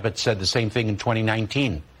Governor Abbott said the same thing in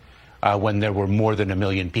 2019 when there were more than 1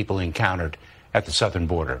 million people encountered at the southern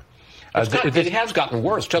border. It has gotten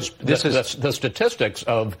worse. Just the statistics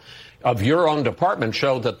of your own department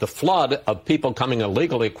show that the flood of people coming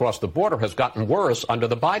illegally across the border has gotten worse under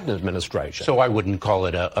the Biden administration. So I wouldn't call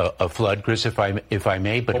it a flood, Chris, if I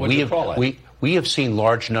may. But we have seen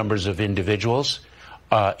large numbers of individuals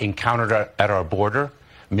encountered at our border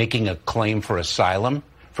making a claim for asylum,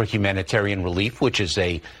 for humanitarian relief, which is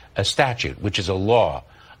a statute, which is a law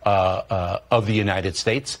of the United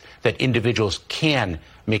States, that individuals can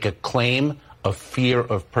make a claim of fear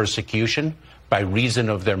of persecution by reason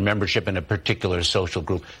of their membership in a particular social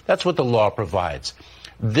group. That's what the law provides.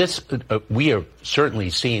 We have certainly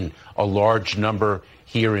seen a large number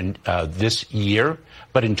here in this year,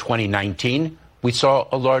 but in 2019, we saw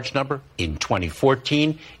a large number. In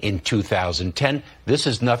 2014, in 2010, this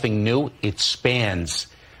is nothing new. It spans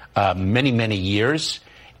many, many years.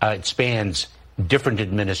 It spans different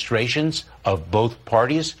administrations of both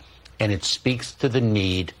parties, and it speaks to the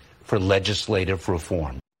need for legislative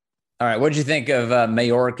reform. All right. What did you think of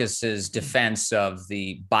Mayorkas's defense of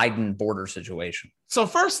the Biden border situation? So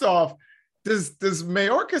first off, does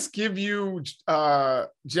Mayorkas give you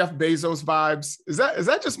Jeff Bezos vibes? Is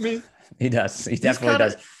that just me? He does. He definitely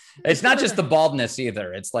does. It's not just the baldness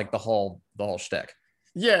either. It's like the whole shtick.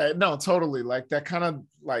 Yeah, no, totally. Like that kind of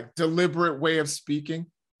like deliberate way of speaking,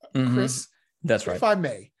 Chris. That's right. If I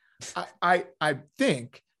may, I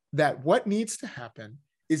think that what needs to happen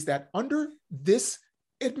is that under this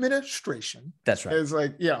administration, that's right, is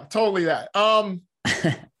like, yeah, totally that.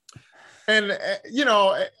 And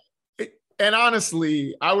and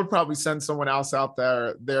honestly, I would probably send someone else out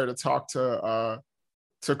there to talk to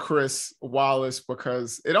Chris Wallace,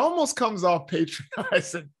 because it almost comes off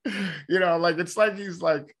patronizing. Like it's like he's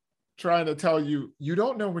like trying to tell you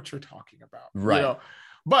don't know what you're talking about, right?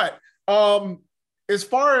 But as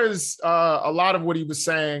far as a lot of what he was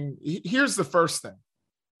saying, here's the first thing.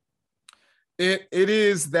 It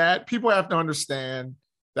is that people have to understand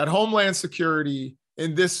that Homeland Security,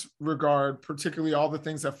 in this regard, particularly all the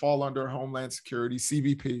things that fall under Homeland Security,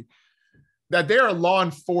 CBP, that they are law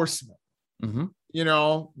enforcement. They're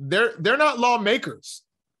not lawmakers.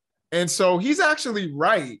 And so he's actually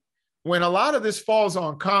right when a lot of this falls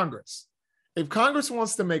on Congress. If Congress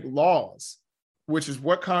wants to make laws, which is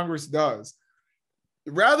what Congress does,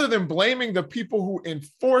 rather than blaming the people who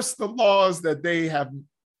enforce the laws that they have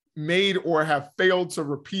made or have failed to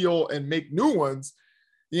repeal and make new ones,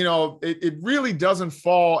 it really doesn't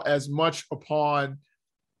fall as much upon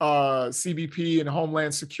CBP and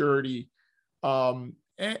Homeland Security, and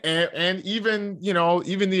even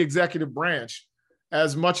the executive branch,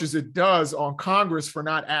 as much as it does on Congress for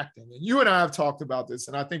not acting. And you and I have talked about this,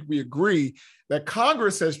 and I think we agree that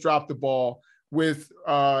Congress has dropped the ball with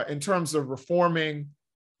in terms of reforming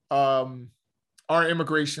our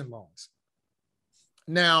immigration laws.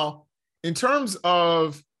 Now, in terms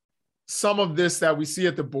of some of this that we see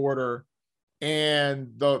at the border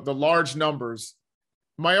and the large numbers,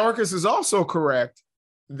 Mayorkas is also correct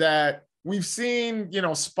that we've seen,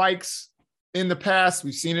 spikes in the past.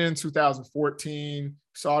 We've seen it in 2014, we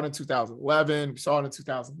saw it in 2011, we saw it in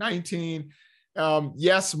 2019.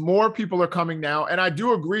 Yes, more people are coming now. And I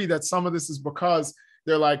do agree that some of this is because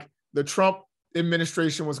they're like, the Trump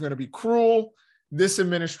administration was going to be cruel. This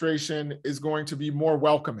administration is going to be more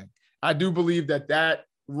welcoming. I do believe that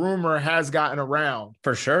rumor has gotten around.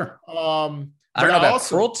 For sure. I don't know about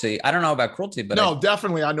cruelty. I don't know about cruelty, but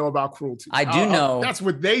definitely I know about cruelty. I do know. That's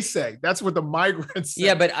what they say. That's what the migrants say.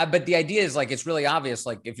 Yeah, but the idea is like, it's really obvious.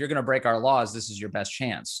 Like, if you're going to break our laws, this is your best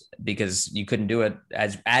chance, because you couldn't do it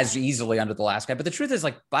as easily under the last guy. But the truth is,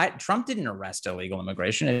 like, Trump didn't arrest illegal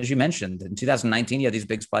immigration, as you mentioned. In 2019, you had these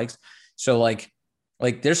big spikes. So like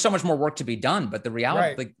there's so much more work to be done. But the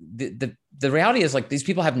reality, like the reality is, like, these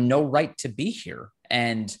people have no right to be here,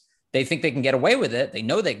 and they think they can get away with it. They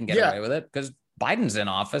know they can get away with it because Biden's in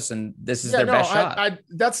office and this is their best shot.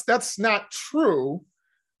 That's not true.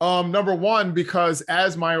 Number one, because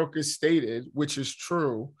as Mayorkas stated, which is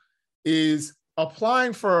true, is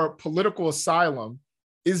applying for political asylum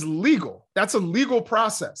is legal. That's a legal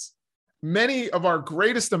process. Many of our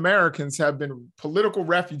greatest Americans have been political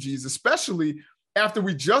refugees, especially after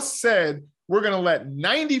we just said we're going to let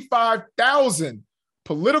 95,000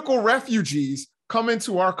 political refugees come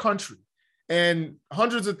into our country, and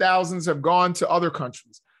hundreds of thousands have gone to other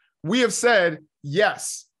countries. We have said,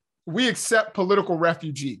 yes, we accept political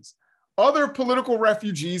refugees. Other political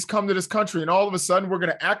refugees come to this country, and all of a sudden we're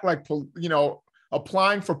going to act like,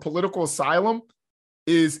 applying for political asylum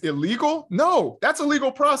is illegal? No, that's a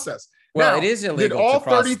legal process. Well, now, it is illegal all to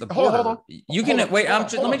cross 30, the border. hold on. You can wait.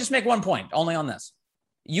 Let me just make one point only on this.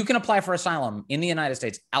 You can apply for asylum in the United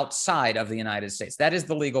States outside of the United States. That is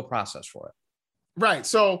the legal process for it. Right.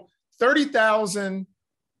 So 30,000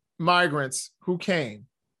 migrants who came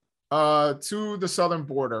to the southern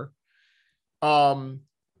border, some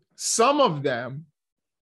of them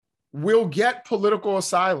will get political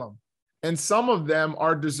asylum and some of them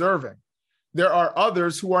are deserving. There are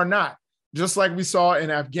others who are not. Just like we saw in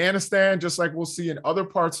Afghanistan, just like we'll see in other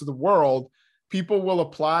parts of the world, people will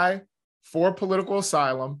apply for political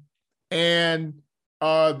asylum. And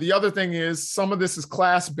the other thing is some of this is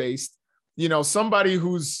class-based. You know, somebody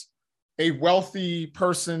who's a wealthy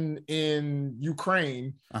person in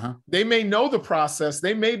Ukraine, they may know the process.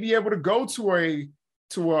 They may be able to go to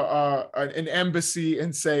an embassy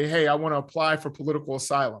and say, hey, I want to apply for political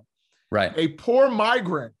asylum. Right. A poor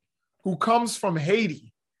migrant who comes from Haiti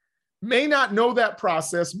may not know that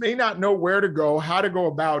process, may not know where to go, how to go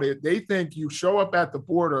about it. They think you show up at the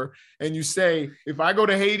border and you say, if I go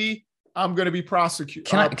to Haiti, I'm going to be prosecuted.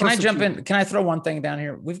 Can I jump in? Can I throw one thing down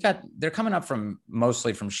here? They're coming up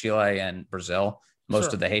mostly from Chile and Brazil,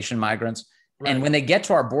 most of the Haitian migrants. Right. And when they get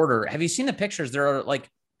to our border, have you seen the pictures? There are like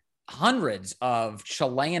hundreds of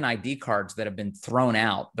Chilean ID cards that have been thrown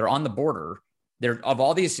out. They're on the border. They're of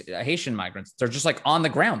all these Haitian migrants. They're just like on the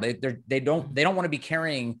ground. They don't want to be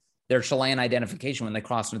carrying their Chilean identification when they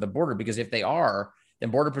cross into the border, because if they are, then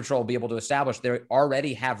Border Patrol will be able to establish they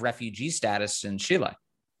already have refugee status in Chile.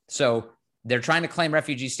 So they're trying to claim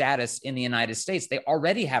refugee status in the United States. They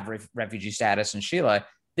already have refugee status in Chile.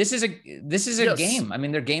 This is a game. I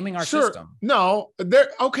mean, they're gaming our system. No,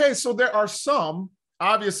 so there are some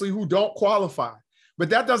obviously who don't qualify, but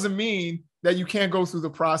that doesn't mean that you can't go through the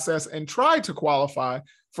process and try to qualify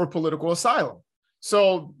for political asylum.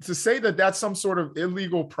 So to say that that's some sort of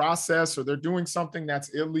illegal process or they're doing something that's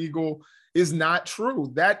illegal is not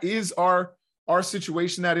true. That is our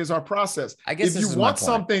situation. That is our process. I guess if you want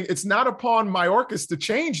something, it's not upon Mayorkas to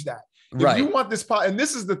change that. If you want this, and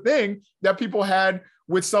this is the thing that people had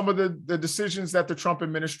with some of the decisions that the Trump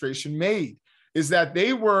administration made, is that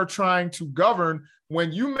they were trying to govern.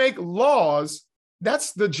 When you make laws,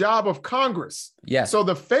 that's the job of Congress. Yeah. So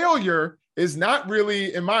the failure is not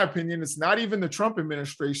really, in my opinion, it's not even the Trump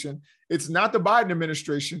administration. It's not the Biden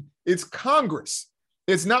administration. It's Congress.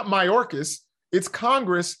 It's not Mayorkas. It's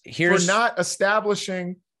Congress for not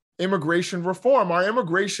establishing immigration reform. Our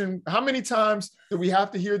immigration, how many times do we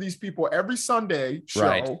have to hear these people every Sunday show?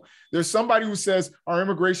 Right. There's somebody who says our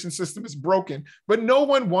immigration system is broken, but no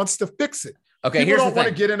one wants to fix it. Okay, people don't want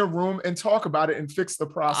to get in a room and talk about it and fix the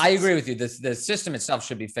process. I agree with you. The system itself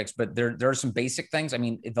should be fixed, but there are some basic things. I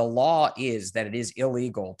mean, the law is that it is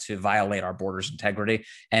illegal to violate our border's integrity.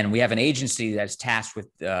 And we have an agency that's tasked with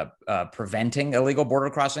preventing illegal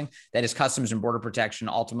border crossing. That is Customs and Border Protection,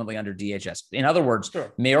 ultimately under DHS. In other words,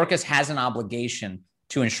 Mayorkas has an obligation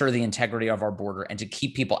to ensure the integrity of our border and to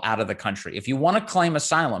keep people out of the country. If you want to claim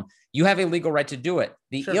asylum, you have a legal right to do it.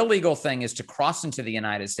 The illegal thing is to cross into the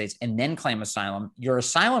United States and then claim asylum. Your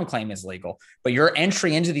asylum claim is legal, but your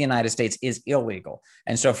entry into the United States is illegal.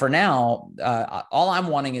 And so for now, all I'm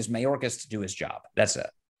wanting is Mayorkas to do his job. That's it.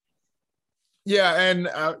 Yeah, and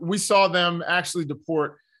we saw them actually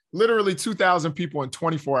deport literally 2,000 people in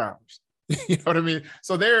 24 hours. You know what I mean?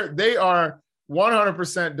 So they are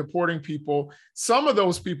 100% deporting people. Some of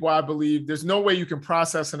those people, I believe, there's no way you can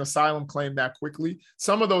process an asylum claim that quickly.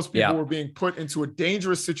 Some of those people were being put into a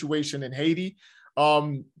dangerous situation in Haiti.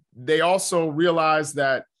 They also realized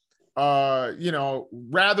that,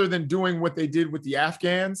 rather than doing what they did with the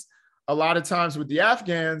Afghans, a lot of times with the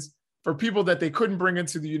Afghans, for people that they couldn't bring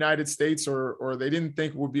into the United States or they didn't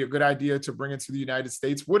think would be a good idea to bring into the United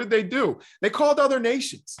States, what did they do? They called other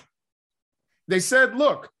nations. They said,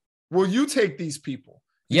 look, will you take these people?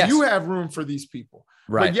 Yes. You have room for these people.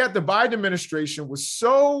 Right. But yet the Biden administration was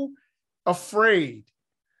so afraid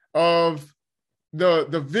of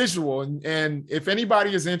the visual. And if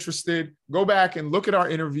anybody is interested, go back and look at our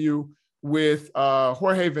interview with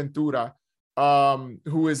Jorge Ventura,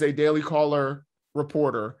 who is a Daily Caller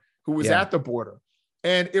reporter who was at the border.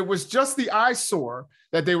 And it was just the eyesore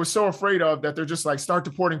that they were so afraid of that they're just like, start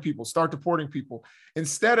deporting people.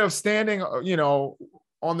 Instead of standing,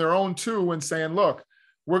 on their own too and saying, look,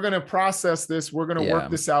 we're going to process this. We're going to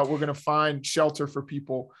work this out. We're going to find shelter for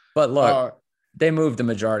people. But look, they moved the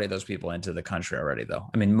majority of those people into the country already, though.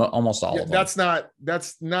 I mean, almost all of them.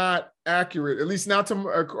 That's not accurate, at least not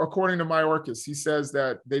according to Mayorkas. He says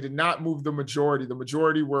that they did not move the majority. The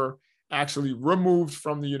majority were actually removed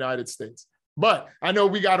from the United States. But I know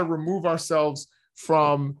we got to remove ourselves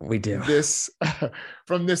from this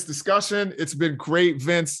discussion. It's been great,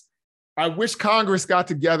 Vince. I wish Congress got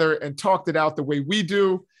together and talked it out the way we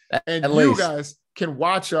do. And you guys can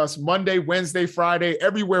watch us Monday, Wednesday, Friday,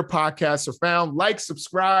 everywhere podcasts are found. Like,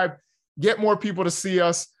 subscribe, get more people to see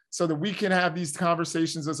us so that we can have these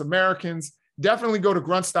conversations as Americans. Definitely go to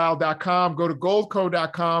gruntstyle.com, go to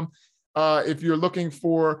goldco.com if you're looking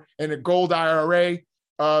for a gold IRA.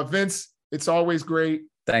 Vince, it's always great.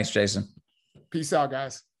 Thanks, Jason. Peace out,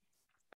 guys.